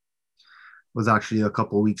was actually a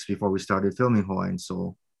couple of weeks before we started filming Hawaiian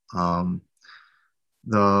Soul. The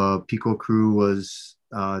Pico crew was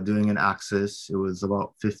doing an axis. It was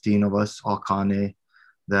about 15 of us, all Kane,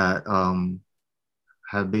 that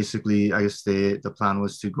had basically, I guess the plan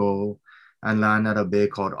was to go and land at a bay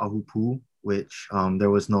called Ahupu, which there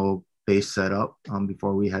was no base set up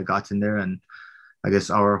before we had gotten there. And I guess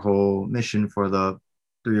our whole mission for the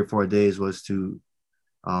 3 or 4 days was to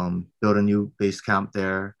build a new base camp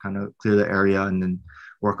there, kind of clear the area, and then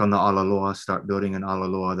work on the alaloa, start building an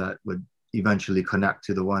alaloa that would eventually connect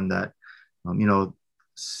to the one that,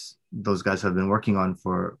 those guys have been working on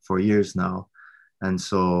for years now. And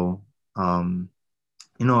so,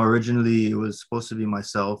 originally it was supposed to be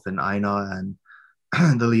myself and Āina and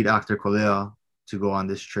the lead actor Kolea to go on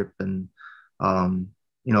this trip. And,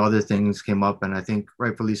 other things came up, and I think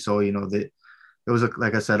rightfully so, it was,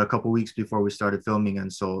 like I said, a couple weeks before we started filming.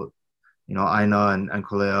 And so, Āina and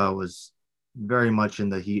Kolea was very much in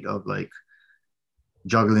the heat of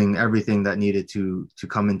juggling everything that needed to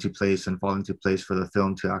come into place and fall into place for the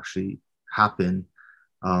film to actually happen.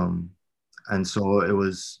 And so it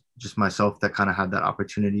was just myself that kind of had that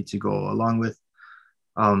opportunity to go, along with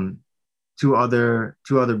two other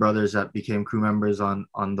brothers that became crew members on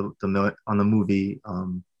the movie,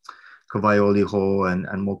 Kawaioli Ho and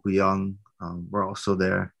Moku Young were also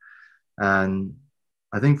there. And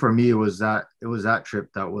I think for me, it was that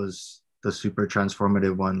trip that was the super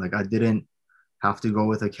transformative one. Like I didn't have to go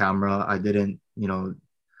with a camera. I didn't,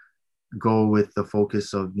 go with the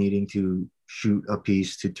focus of needing to shoot a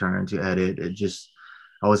piece to turn to edit.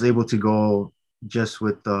 I was able to go just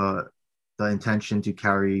with the intention to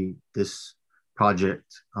carry this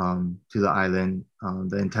project to the island,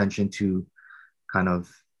 the intention to kind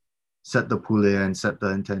of set the pule and set the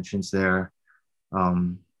intentions there,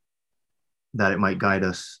 that it might guide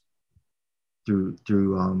us through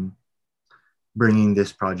bringing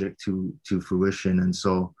this project to fruition. And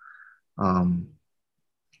so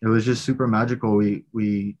it was just super magical.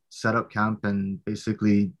 We set up camp and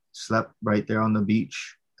basically slept right there on the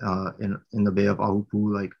beach in the Bay of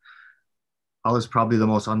Ahupu. Like I was probably the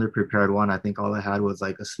most underprepared one. I think all I had was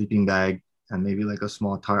like a sleeping bag and maybe like a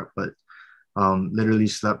small tarp, but literally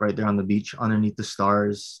slept right there on the beach underneath the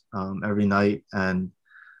stars every night. And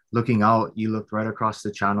looking out, you looked right across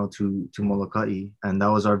the channel to Molokai. And that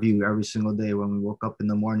was our view every single day when we woke up in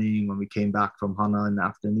the morning, when we came back from Hana in the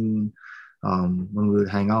afternoon, when we would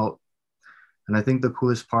hang out. And I think the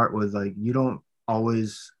coolest part was like, you don't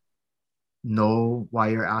always know why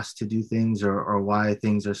you're asked to do things or why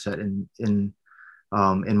things are set in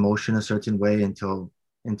motion a certain way until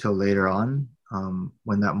later on,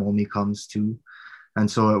 when that momi comes to. And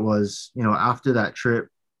so it was, after that trip,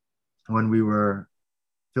 when we were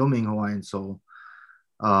filming Hawaiian Soul,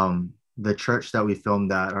 the church that we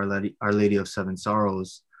filmed at, Our Lady of Seven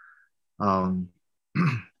Sorrows,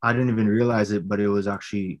 I didn't even realize it, but it was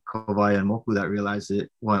actually Kawai and Moku that realized it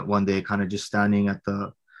one day, kind of just standing at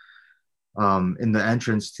the in the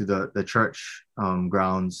entrance to the church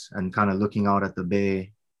grounds and kind of looking out at the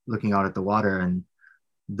bay, looking out at the water. And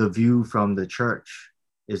the view from the church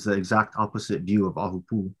is the exact opposite view of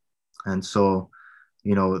Ahupu. And so,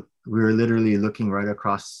 we were literally looking right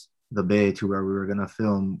across the bay to where we were going to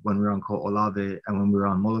film when we were on Ko Olawe and when we were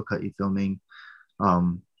on Molokai filming.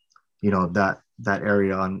 That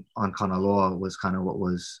area on Kanaloa was kind of what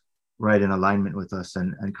was right in alignment with us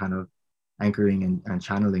and kind of anchoring and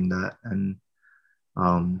channeling that. And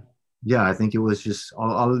I think it was just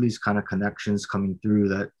all of these kind of connections coming through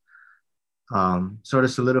that sort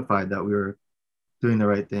of solidified that we were doing the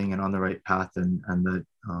right thing and on the right path, and that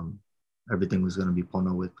everything was going to be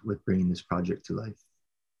pono with bringing this project to life.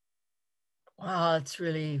 Wow, it's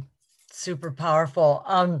really super powerful.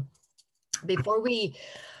 Before we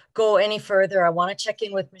go any further, I want to check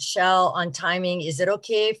in with Michelle on timing. Is it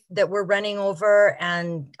okay that we're running over,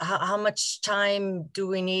 and how much time do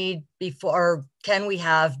we need before we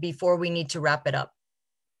need to wrap it up?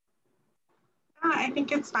 I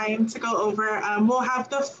think it's fine to go over. We'll have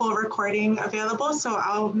the full recording available, so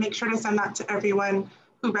I'll make sure to send that to everyone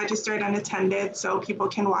who registered and attended so people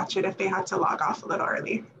can watch it if they had to log off a little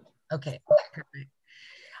early. Okay, perfect.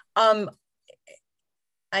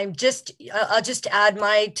 I'll just add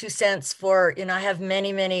my 2 cents for, I have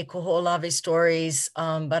many Koho'olawe stories,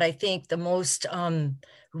 but I think the most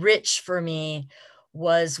rich for me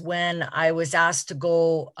was when I was asked to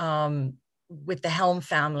go with the Helm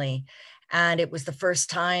family. And it was the first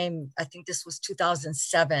time, I think this was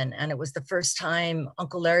 2007, and it was the first time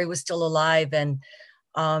Uncle Larry was still alive. And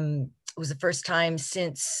it was the first time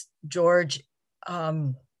since George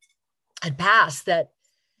had passed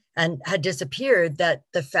and had disappeared that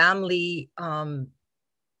the family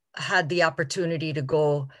had the opportunity to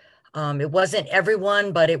go. It wasn't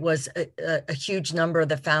everyone, but it was a huge number of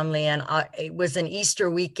the family. And it was an Easter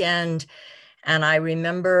weekend. And I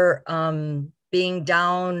remember being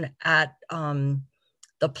down at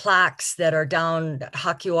the plaques that are down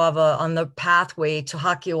Hakiwava on the pathway to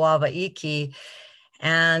Hakiwava Iki.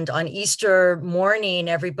 And on Easter morning,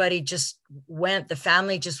 everybody just went, the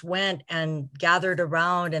family just went and gathered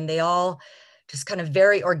around, and they all just kind of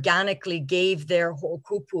very organically gave their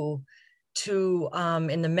ho'okupu to,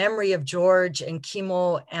 in the memory of George and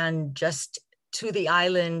Kimo, and just to the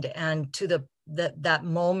island and to that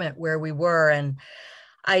moment where we were. And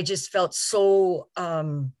I just felt so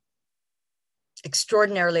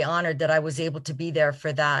extraordinarily honored that I was able to be there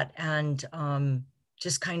for that, and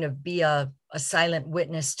just kind of be a silent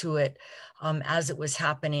witness to it as it was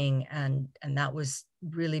happening. And that was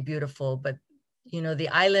really beautiful. But, the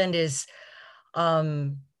island is,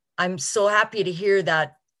 I'm so happy to hear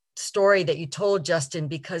that story that you told, Justyn,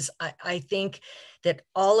 because I think that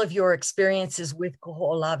all of your experiences with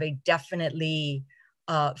Koho'olawe definitely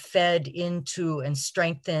fed into and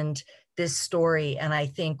strengthened this story. And I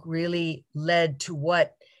think really led to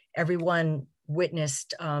what everyone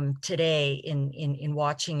witnessed today in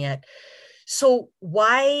watching it. So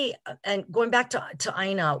why, and going back to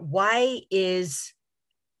Āina, why is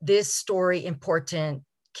this story important,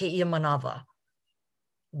 Keia Manawa?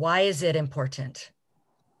 Why is it important?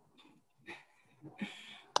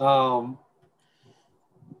 I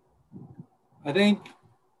think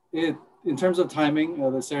in terms of timing,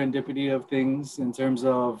 the serendipity of things, in terms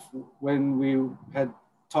of when we had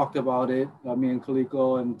talked about it, me and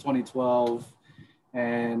Kaliko in 2012,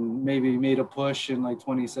 and maybe made a push in like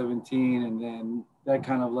 2017, and then that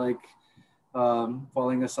kind of like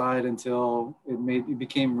falling aside until it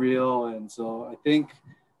became real. And so I think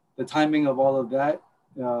the timing of all of that,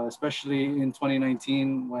 especially in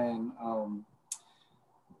 2019 when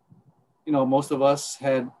you know, most of us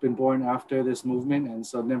had been born after this movement, and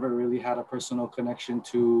so never really had a personal connection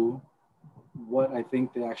to what I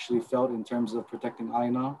think they actually felt in terms of protecting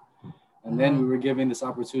Āina. And then we were given this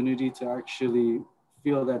opportunity to actually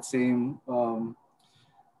feel that same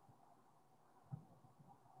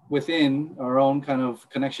within our own kind of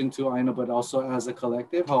connection to Āina, but also as a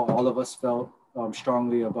collective, how all of us felt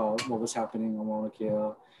strongly about what was happening on Mauna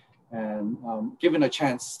Kea, and given a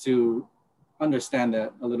chance to understand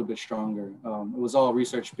that a little bit stronger. It was all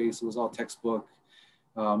research-based, it was all textbook,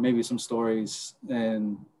 maybe some stories,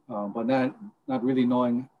 and but not really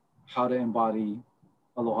knowing how to embody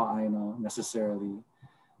aloha Āina necessarily,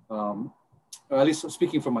 or at least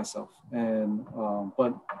speaking for myself. And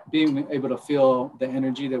but being able to feel the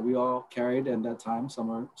energy that we all carried in that time,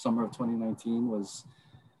 summer of 2019, was,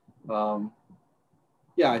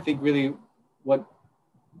 yeah, I think really what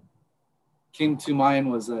came to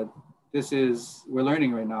mind was that we're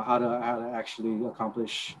learning right now how to actually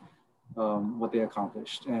accomplish what they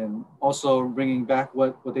accomplished, and also bringing back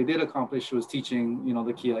what they did accomplish was teaching, you know,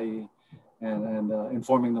 the kiai and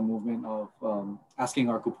informing the movement of asking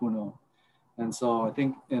our kupuna. And so I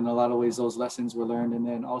think in a lot of ways those lessons were learned, and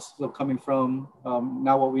then also coming from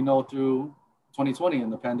now what we know through 2020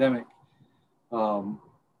 and the pandemic,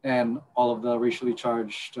 and all of the racially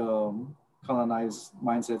charged colonized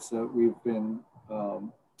mindsets that we've been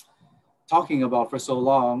talking about for so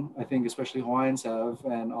long. I think especially Hawaiians have,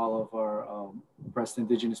 and all of our oppressed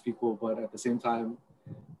indigenous people, but at the same time,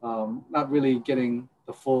 not really getting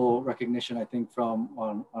the full recognition, I think, from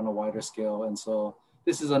on a wider scale. And so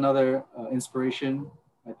this is another inspiration.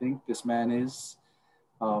 I think this man is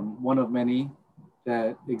one of many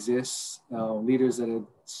that exists, leaders that had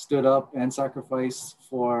stood up and sacrificed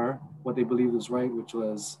for what they believed was right, which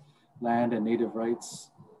was land and native rights.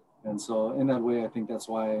 And so in that way, I think that's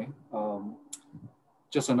why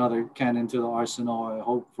just another cannon to the arsenal. I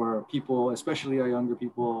hope for people, especially our younger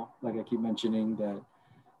people, like I keep mentioning, that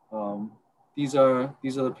these are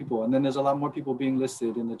the people. And then there's a lot more people being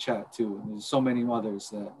listed in the chat too. And there's so many others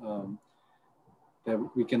that that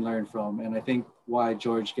we can learn from. And I think why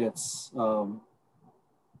George gets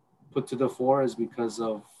put to the fore is because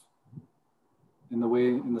of in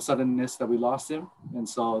the suddenness that we lost him. And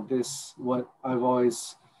so what I've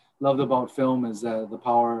always loved about film is that the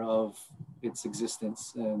power of its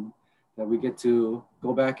existence, and that we get to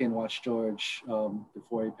go back and watch George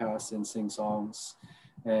before he passed and sing songs,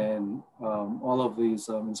 and all of these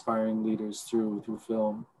inspiring leaders through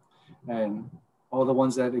film, and all the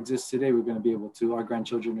ones that exist today, we're going to be able to, our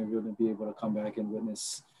grandchildren are going to be able to come back and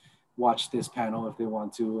watch this panel if they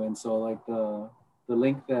want to. And so like the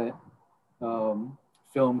link that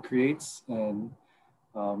film creates, and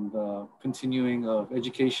the continuing of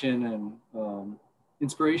education and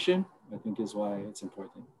inspiration, I think is why it's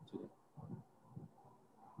important today.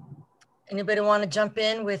 Anybody want to jump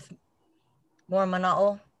in with more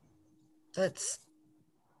mana'o? That's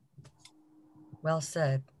well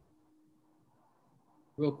said.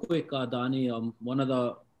 Real quick, Donnie,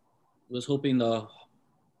 was hoping the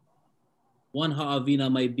one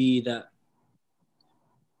ha'awina might be that,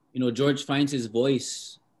 you know, George finds his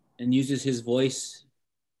voice and uses his voice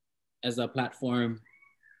as a platform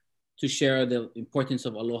to share the importance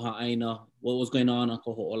of aloha Āina, what was going on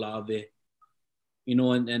Kaho olawe. You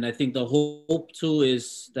know, and I think the hope too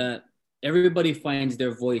is that everybody finds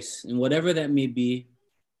their voice, and whatever that may be,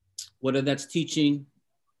 whether that's teaching,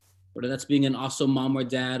 whether that's being an awesome mom or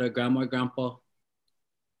dad or grandma or grandpa,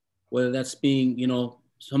 whether that's being, you know,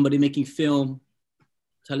 somebody making film,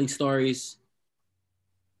 telling stories.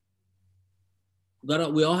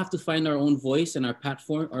 We all have to find our own voice and our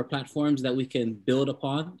platforms that we can build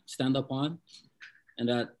upon, stand up on. And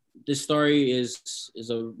that this story is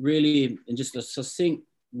a really, in just a succinct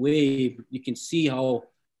way, you can see how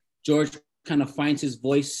George kind of finds his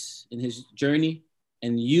voice in his journey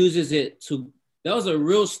and uses it to, that was a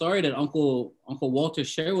real story that Uncle Walter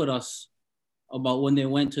shared with us about when they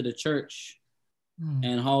went to the church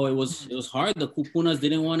and how it was hard. The kupunas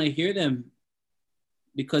didn't want to hear them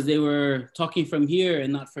because they were talking from here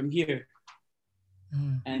and not from here.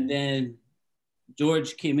 And then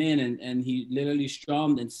George came in and he literally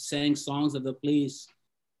strummed and sang songs of the place,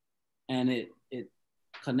 and it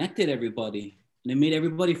connected everybody and it made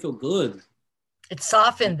everybody feel good. It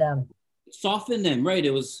softened them. It softened them, right?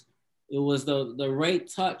 It was the right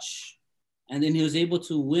touch. And then he was able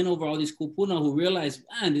to win over all these kupuna who realized,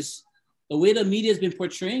 man, the way the media has been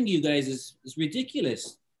portraying you guys is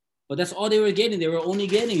ridiculous. But that's all they were getting. They were only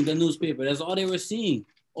getting the newspaper. That's all they were seeing.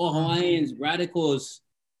 All Hawaiians, radicals,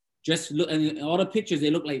 just look, and all the pictures, they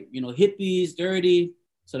look like, you know, hippies, dirty.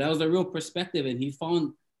 So that was the real perspective. And he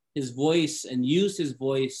found his voice and used his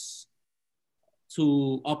voice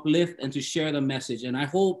to uplift and to share the message. And I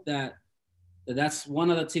hope that's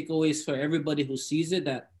one of the takeaways for everybody who sees it,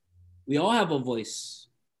 that we all have a voice.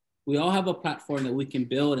 We all have a platform that we can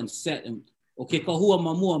build and set. And okay, kahua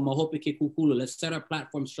mamua mahope ke kukulu. Let's set our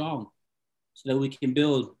platform strong so that we can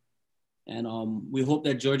build. And we hope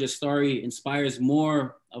that George's story inspires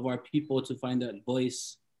more of our people to find that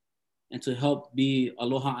voice and to help be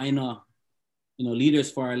aloha Āina, you know,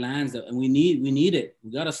 leaders for our lands. And we need it.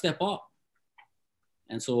 We gotta step up.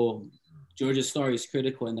 And so George's story is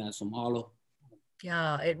critical in that. So mahalo.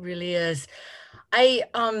 Yeah, it really is.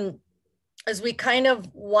 As we kind of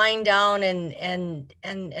wind down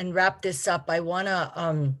and wrap this up, I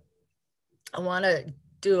wanna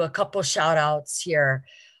do a couple shout outs here.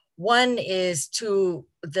 One is to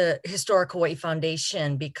the Historic Hawaii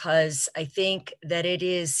Foundation, because I think that it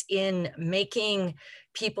is in making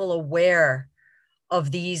people aware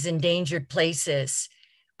of these endangered places,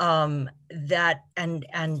 that and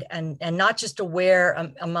not just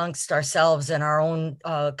aware amongst ourselves and our own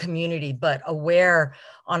community, but aware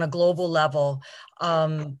on a global level,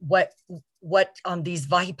 what these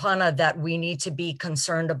vahipana that we need to be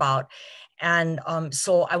concerned about. And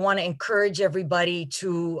so I want to encourage everybody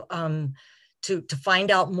to find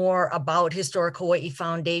out more about Historic Hawaii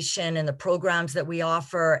Foundation and the programs that we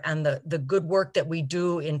offer and the good work that we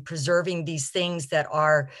do in preserving these things that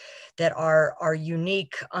are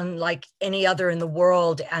unique, unlike any other in the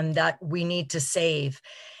world, and that we need to save.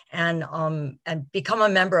 And become a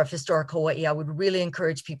member of Historic Hawaii. I would really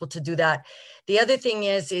encourage people to do that. The other thing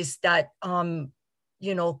is that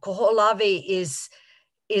you know, Koho'olawe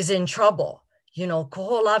is in trouble. You know,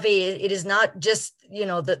 Koho'olawe, it is not just, you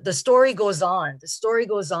know, the story goes on. The story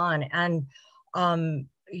goes on, and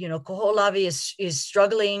you know, Koho'olawe is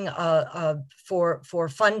struggling for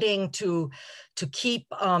funding to keep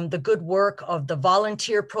the good work of the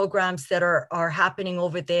volunteer programs that are happening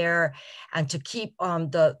over there, and to keep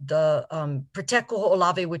the Protect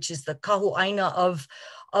Koho'olawe, which is the kahu Āina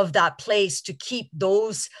of that place, to keep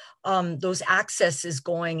those accesses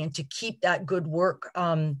going and to keep that good work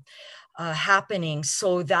happening,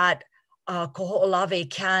 so that Koho'olawe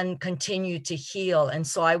can continue to heal. And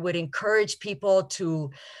so I would encourage people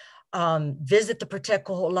to visit the Protect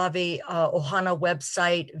Koho'olawe Ohana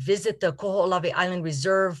website, visit the Koho'olawe Island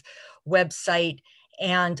Reserve website,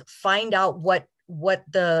 and find out what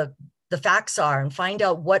the facts are, and find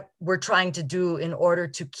out what we're trying to do in order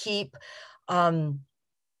to keep Koho'olawe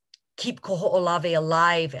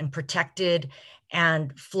alive and protected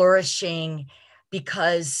and flourishing,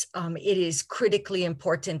 because it is critically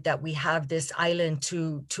important that we have this island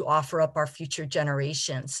to offer up our future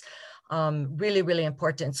generations. Really, really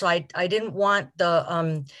important. So I didn't want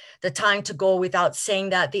the time to go without saying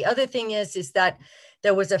that. The other thing is that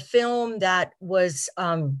there was a film that was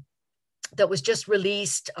just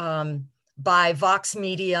released by Vox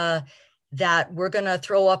Media, that we're gonna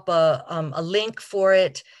throw up a link for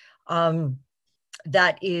it,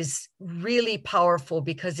 that is really powerful,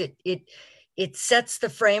 because it sets the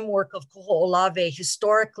framework of Koho'olawe.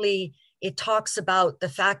 Historically, it talks about the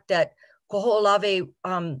fact that Koho'olawe,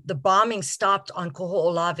 the bombing stopped on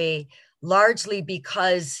Koho'olawe largely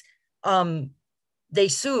because they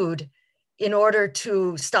sued in order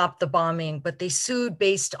to stop the bombing, but they sued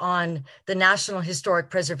based on the National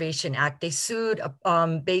Historic Preservation Act. They sued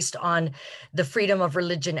based on the Freedom of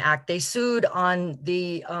Religion Act. They sued on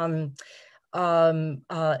the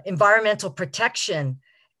Environmental Protection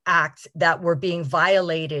Act that were being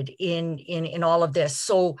violated in all of this.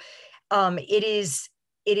 So it is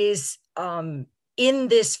in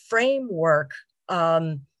this framework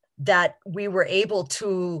that we were able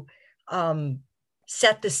to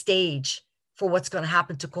set the stage for what's going to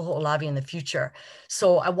happen to Koho'olawe in the future.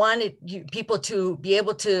 So I wanted people to be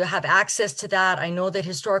able to have access to that. I know that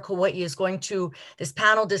Historic Hawaii is going to, this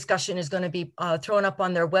panel discussion is going to be thrown up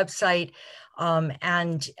on their website,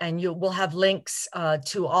 and we'll have links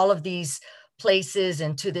to all of these places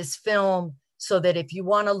and to this film, so that if you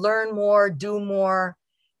want to learn more, do more,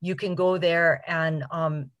 you can go there and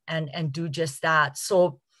do just that.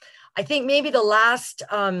 So I think maybe the last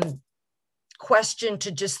question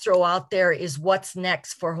to just throw out there is, what's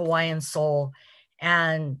next for Hawaiian Soul?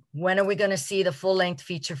 And when are we going to see the full-length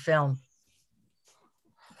feature film?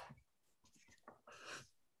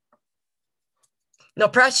 No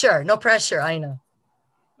pressure, no pressure, Āina.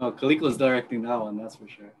 Oh, Kaliko's directing that one, that's for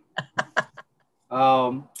sure.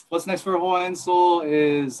 What's next for Hawaiian Soul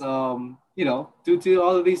is, you know, due to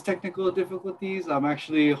all of these technical difficulties, I'm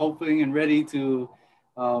actually hoping and ready to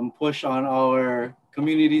push on our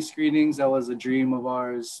community screenings. That was a dream of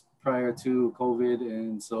ours prior to COVID.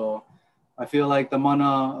 And so I feel like the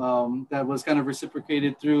mana that was kind of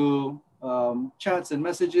reciprocated through chats and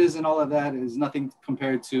messages and all of that is nothing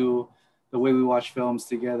compared to the way we watch films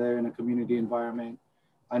together in a community environment.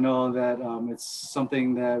 I know that it's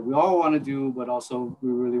something that we all want to do, but also we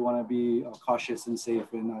really want to be cautious and safe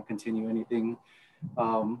and not continue anything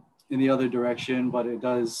in the other direction. But it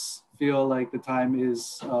does feel like the time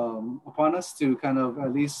is upon us to kind of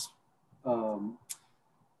at least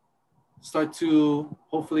start to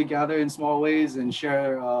hopefully gather in small ways and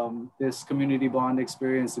share this community bond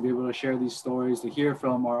experience, to be able to share these stories, to hear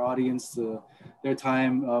from our audience, to their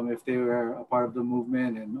time, if they were a part of the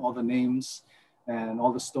movement, and all the names and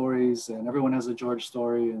all the stories, and everyone has a George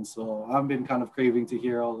story. And so I've been kind of craving to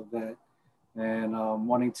hear all of that, and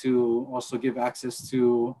wanting to also give access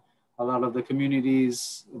to a lot of the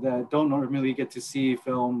communities that don't normally get to see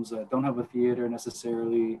films, that don't have a theater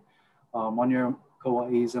necessarily, on your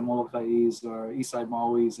Kauai's and Molokai's or Eastside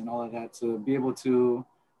Maui's and all of that, to be able to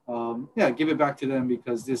give it back to them,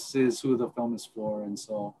 because this is who the film is for. And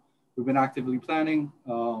so we've been actively planning,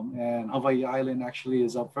 and Hawaii Island actually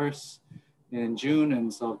is up first in June,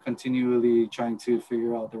 and so continually trying to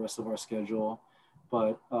figure out the rest of our schedule.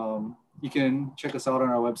 But you can check us out on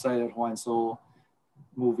our website at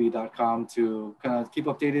hawaiiansoulmovie.com to kind of keep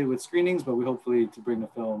updated with screenings, but we hopefully to bring the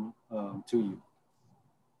film to you.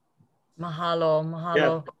 Mahalo,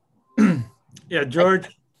 mahalo. Yeah,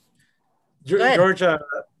 George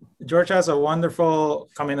has a wonderful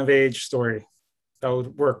coming of age story that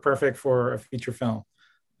would work perfect for a feature film.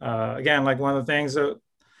 Again, like one of the things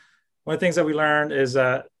that we learned is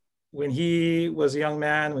that when he was a young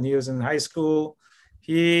man, when he was in high school,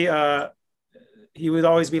 he would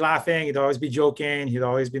always be laughing, he'd always be joking, he'd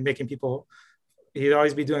always be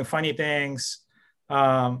doing funny things,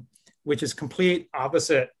 which is complete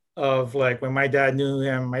opposite of like when my dad knew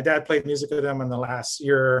him. My dad played music with him in the last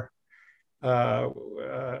year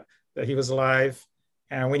that he was alive.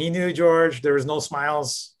 And when he knew George, there was no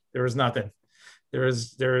smiles, there was nothing.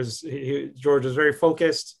 George was very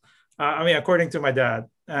focused. According to my dad.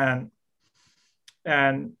 And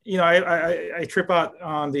you know, I trip out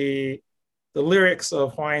on the lyrics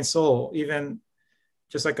of Hawaiian Soul, even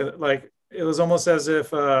just like it was almost as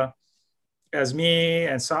if as me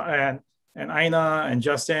and Āina and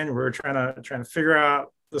Justyn were trying to figure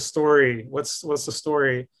out the story. What's the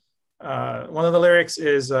story? One of the lyrics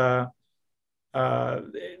is they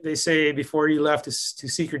say, before you left to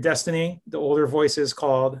seek your destiny, the older voices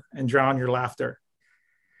called and drowned your laughter.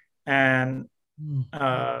 And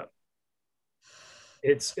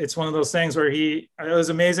it's one of those things where it was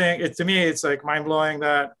amazing. To me, it's like mind blowing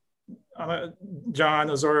that John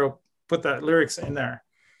Osorio put that lyrics in there.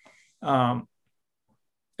 And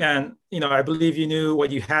you know, I believe you knew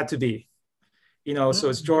what you had to be. You know, so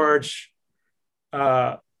it's George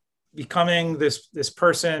becoming this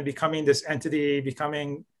person, becoming this entity,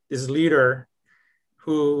 becoming this leader,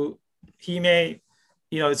 who he may.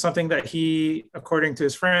 You know, it's something that he, according to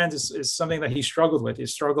his friends, is something that he struggled with. He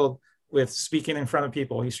struggled with speaking in front of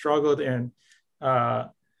people. He struggled in,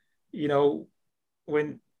 you know,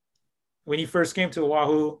 when he first came to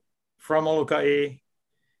Oahu from Molokai,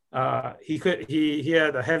 he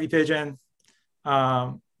had a heavy pigeon,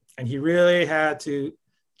 and he really had to,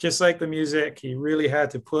 just like the music, he really had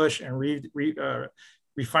to push and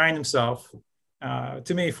refine himself.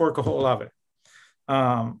 To me, for Kaho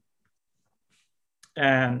olawe.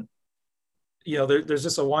 And, you know, there's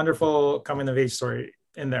just a wonderful coming of age story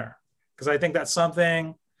in there. Because I think that's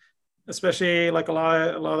something, especially like a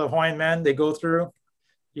lot of Hawaiian men, they go through,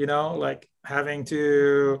 you know, like having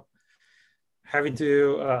to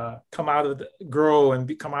come out of grow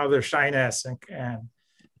and come out of their shyness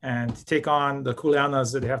and take on the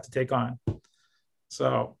kuleanas that they have to take on.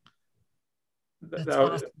 So,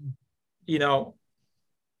 Awesome. You know,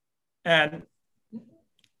 and,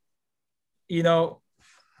 you know,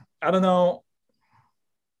 I don't know,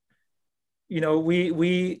 you know,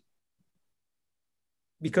 we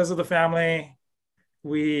because of the family,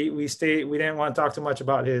 we didn't want to talk too much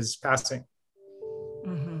about his passing.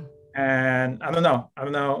 Mm-hmm. And I don't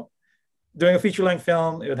know. Doing a feature-length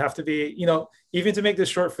film, it would have to be, even to make this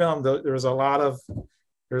short film, there was a lot of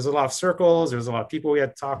circles. There's a lot of people we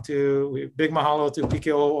had to talk to. Big mahalo to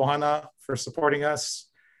Pikeo Ohana for supporting us.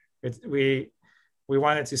 We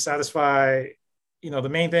wanted to satisfy, the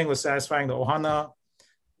main thing was satisfying the Ohana,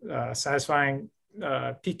 satisfying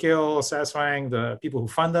Pikeo, satisfying the people who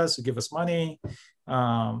fund us, who give us money,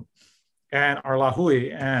 and our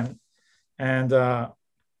lahui. And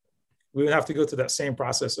we would have to go through that same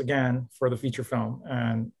process again for the feature film.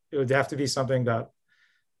 And it would have to be something that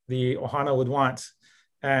the Ohana would want.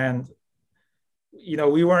 And,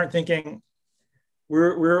 we weren't thinking,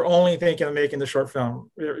 we're only thinking of making the short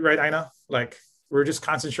film, right, Āina? Like, we're just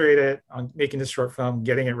concentrated on making this short film,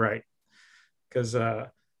 getting it right. Because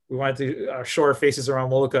we wanted to show our faces around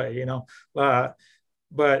Molokai,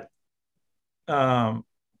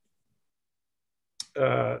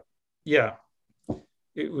 yeah.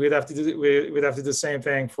 We'd have to do the same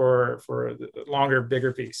thing for the longer,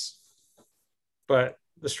 bigger piece. But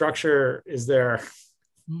the structure is there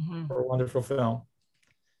for a wonderful film.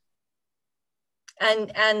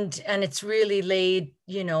 And it's really laid,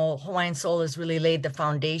 Hawaiian Soul has really laid the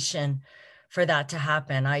foundation for that to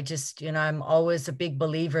happen. I just, I'm always a big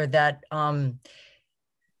believer that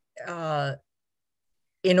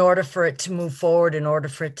in order for it to move forward, in order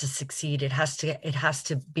for it to succeed, it has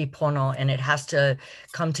to be pono, and it has to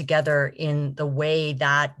come together in the way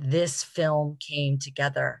that this film came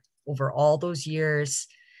together over all those years,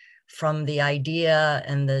 from the idea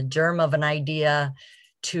and the germ of an idea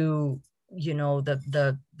to,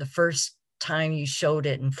 the first time you showed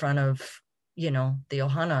it in front of, the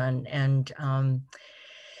Ohana, and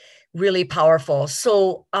really powerful.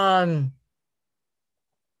 So,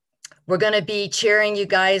 we're going to be cheering you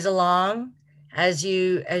guys along as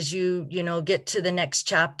you get to the next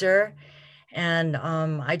chapter. And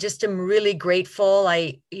I just am really grateful.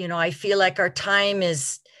 I feel like our time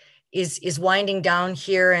is winding down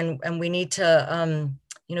here, and we need to,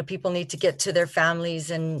 people need to get to their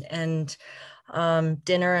families and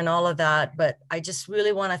dinner and all of that. But I just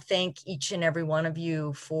really want to thank each and every one of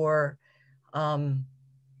you for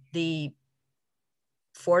the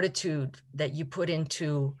fortitude that you put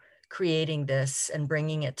into creating this and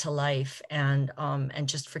bringing it to life, and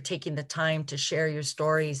just for taking the time to share your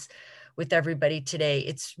stories with everybody today.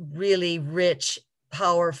 It's really rich,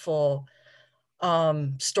 powerful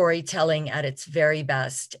storytelling at its very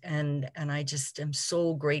best, and I just am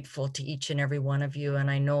so grateful to each and every one of you. And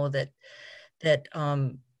I know that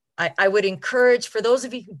I would encourage, for those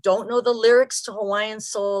of you who don't know the lyrics to Hawaiian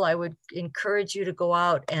Soul, I would encourage you to go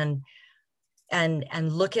out and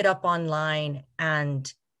look it up online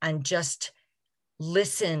and just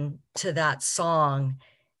listen to that song.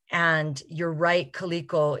 And you're right,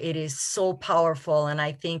 Kaliko, it is so powerful. And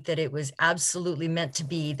I think that it was absolutely meant to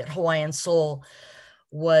be, that Hawaiian Soul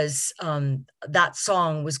was, that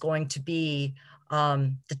song was going to be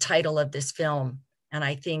the title of this film. And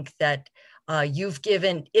I think that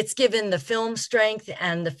it's given the film strength,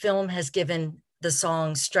 and the film has given the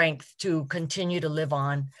song strength to continue to live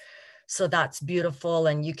on. So that's beautiful.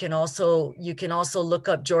 And you can also look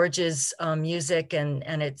up George's music, and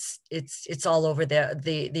it's all over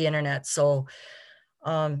the internet. So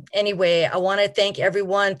anyway, I want to thank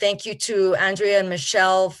everyone. Thank you to Andrea and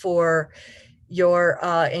Michelle for your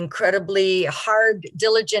incredibly hard,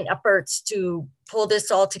 diligent efforts to pull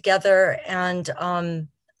this all together. And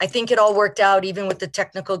I think it all worked out, even with the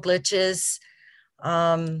technical glitches.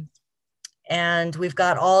 And we've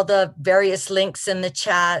got all the various links in the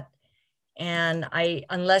chat. And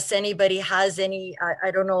unless anybody has any, I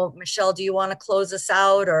don't know, Michelle, do you want to close us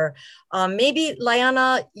out? Or maybe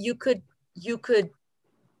Lāiana, you could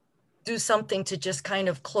do something to just kind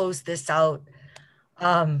of close this out,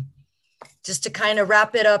 just to kind of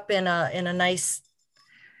wrap it up in a nice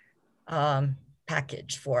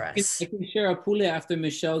package for us. I can share a pule after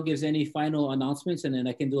Michelle gives any final announcements, and then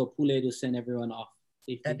I can do a pule to send everyone off.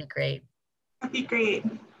 That'd be great. That'd be great.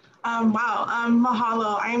 Wow,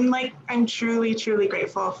 mahalo. I'm truly, truly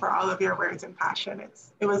grateful for all of your words and passion.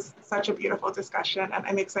 It was such a beautiful discussion, and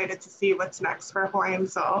I'm excited to see what's next for Hawaiian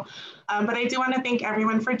Soul. But I do want to thank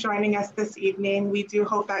everyone for joining us this evening. We do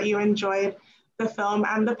hope that you enjoyed the film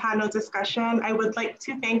and the panel discussion. I would like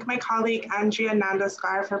to thank my colleague, Andrea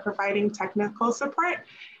Nandaskar, for providing technical support.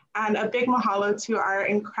 And a big mahalo to our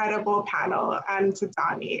incredible panel and to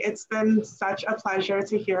Donne. It's been such a pleasure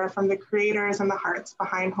to hear from the creators and the hearts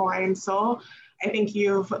behind Hawaiian Soul. I think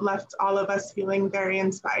you've left all of us feeling very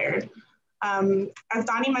inspired. As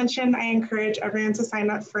Donnie mentioned, I encourage everyone to sign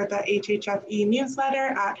up for the HHFE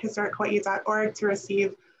newsletter at historichawaii.org to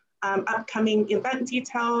receive upcoming event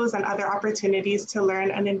details and other opportunities to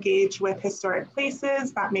learn and engage with historic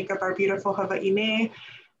places that make up our beautiful Hawaii.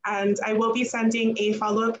 And I will be sending a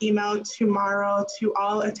follow-up email tomorrow to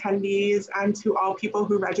all attendees and to all people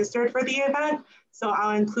who registered for the event. So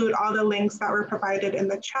I'll include all the links that were provided in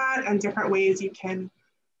the chat and different ways you can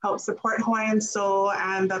help support Hawaiian Soul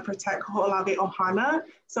and the Protect Ho'olawe Ohana.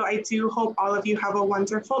 So I do hope all of you have a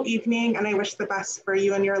wonderful evening, and I wish the best for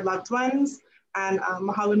you and your loved ones. And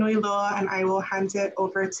mahalo nui loa, and I will hand it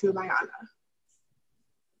over to Lāiana.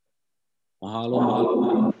 Mahalo,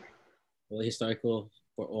 mahalo. Historical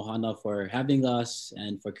for Ohana for having us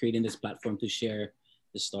and for creating this platform to share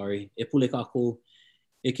the story. E pule kako,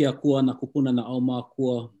 e ke akua na kupuna na auma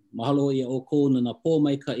akua. Mahalo ia o kou na pō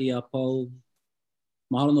mai ka ia pau.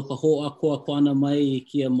 Mahalo no ka ho akua koana mai I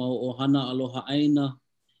kia mau ohana aloha Āina.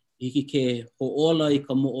 Hiki ke ho'ola I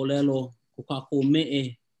ka mo'olelo ko kako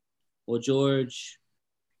me'e o George.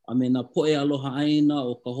 A me na po'e aloha Āina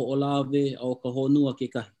o ka ho'olawe o ka honua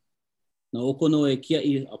ke kahi. Na okono e kia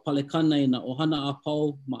I a palekana I na ohana a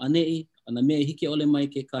pau ma'ane'i ana mea hiki ole mai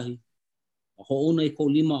ke kahi. A ho'ona I ko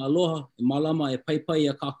lima aloha e malama e paipai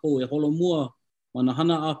a kako e holomua ma na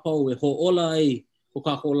hana a pau e ho'ola ai ko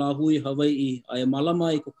kako la hui Hawaii a e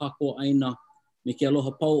malama I ko kako Āina me ke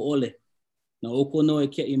aloha pau ole. Na okono e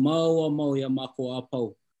kia I mau a mau ia mako a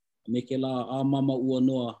pau. Me ke la a mama ua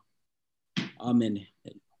noa. Amen.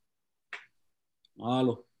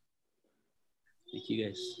 Mahalo. Thank you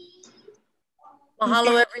guys.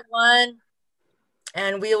 Mahalo, everyone.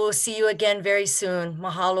 And we will see you again very soon.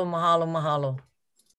 Mahalo, mahalo, mahalo.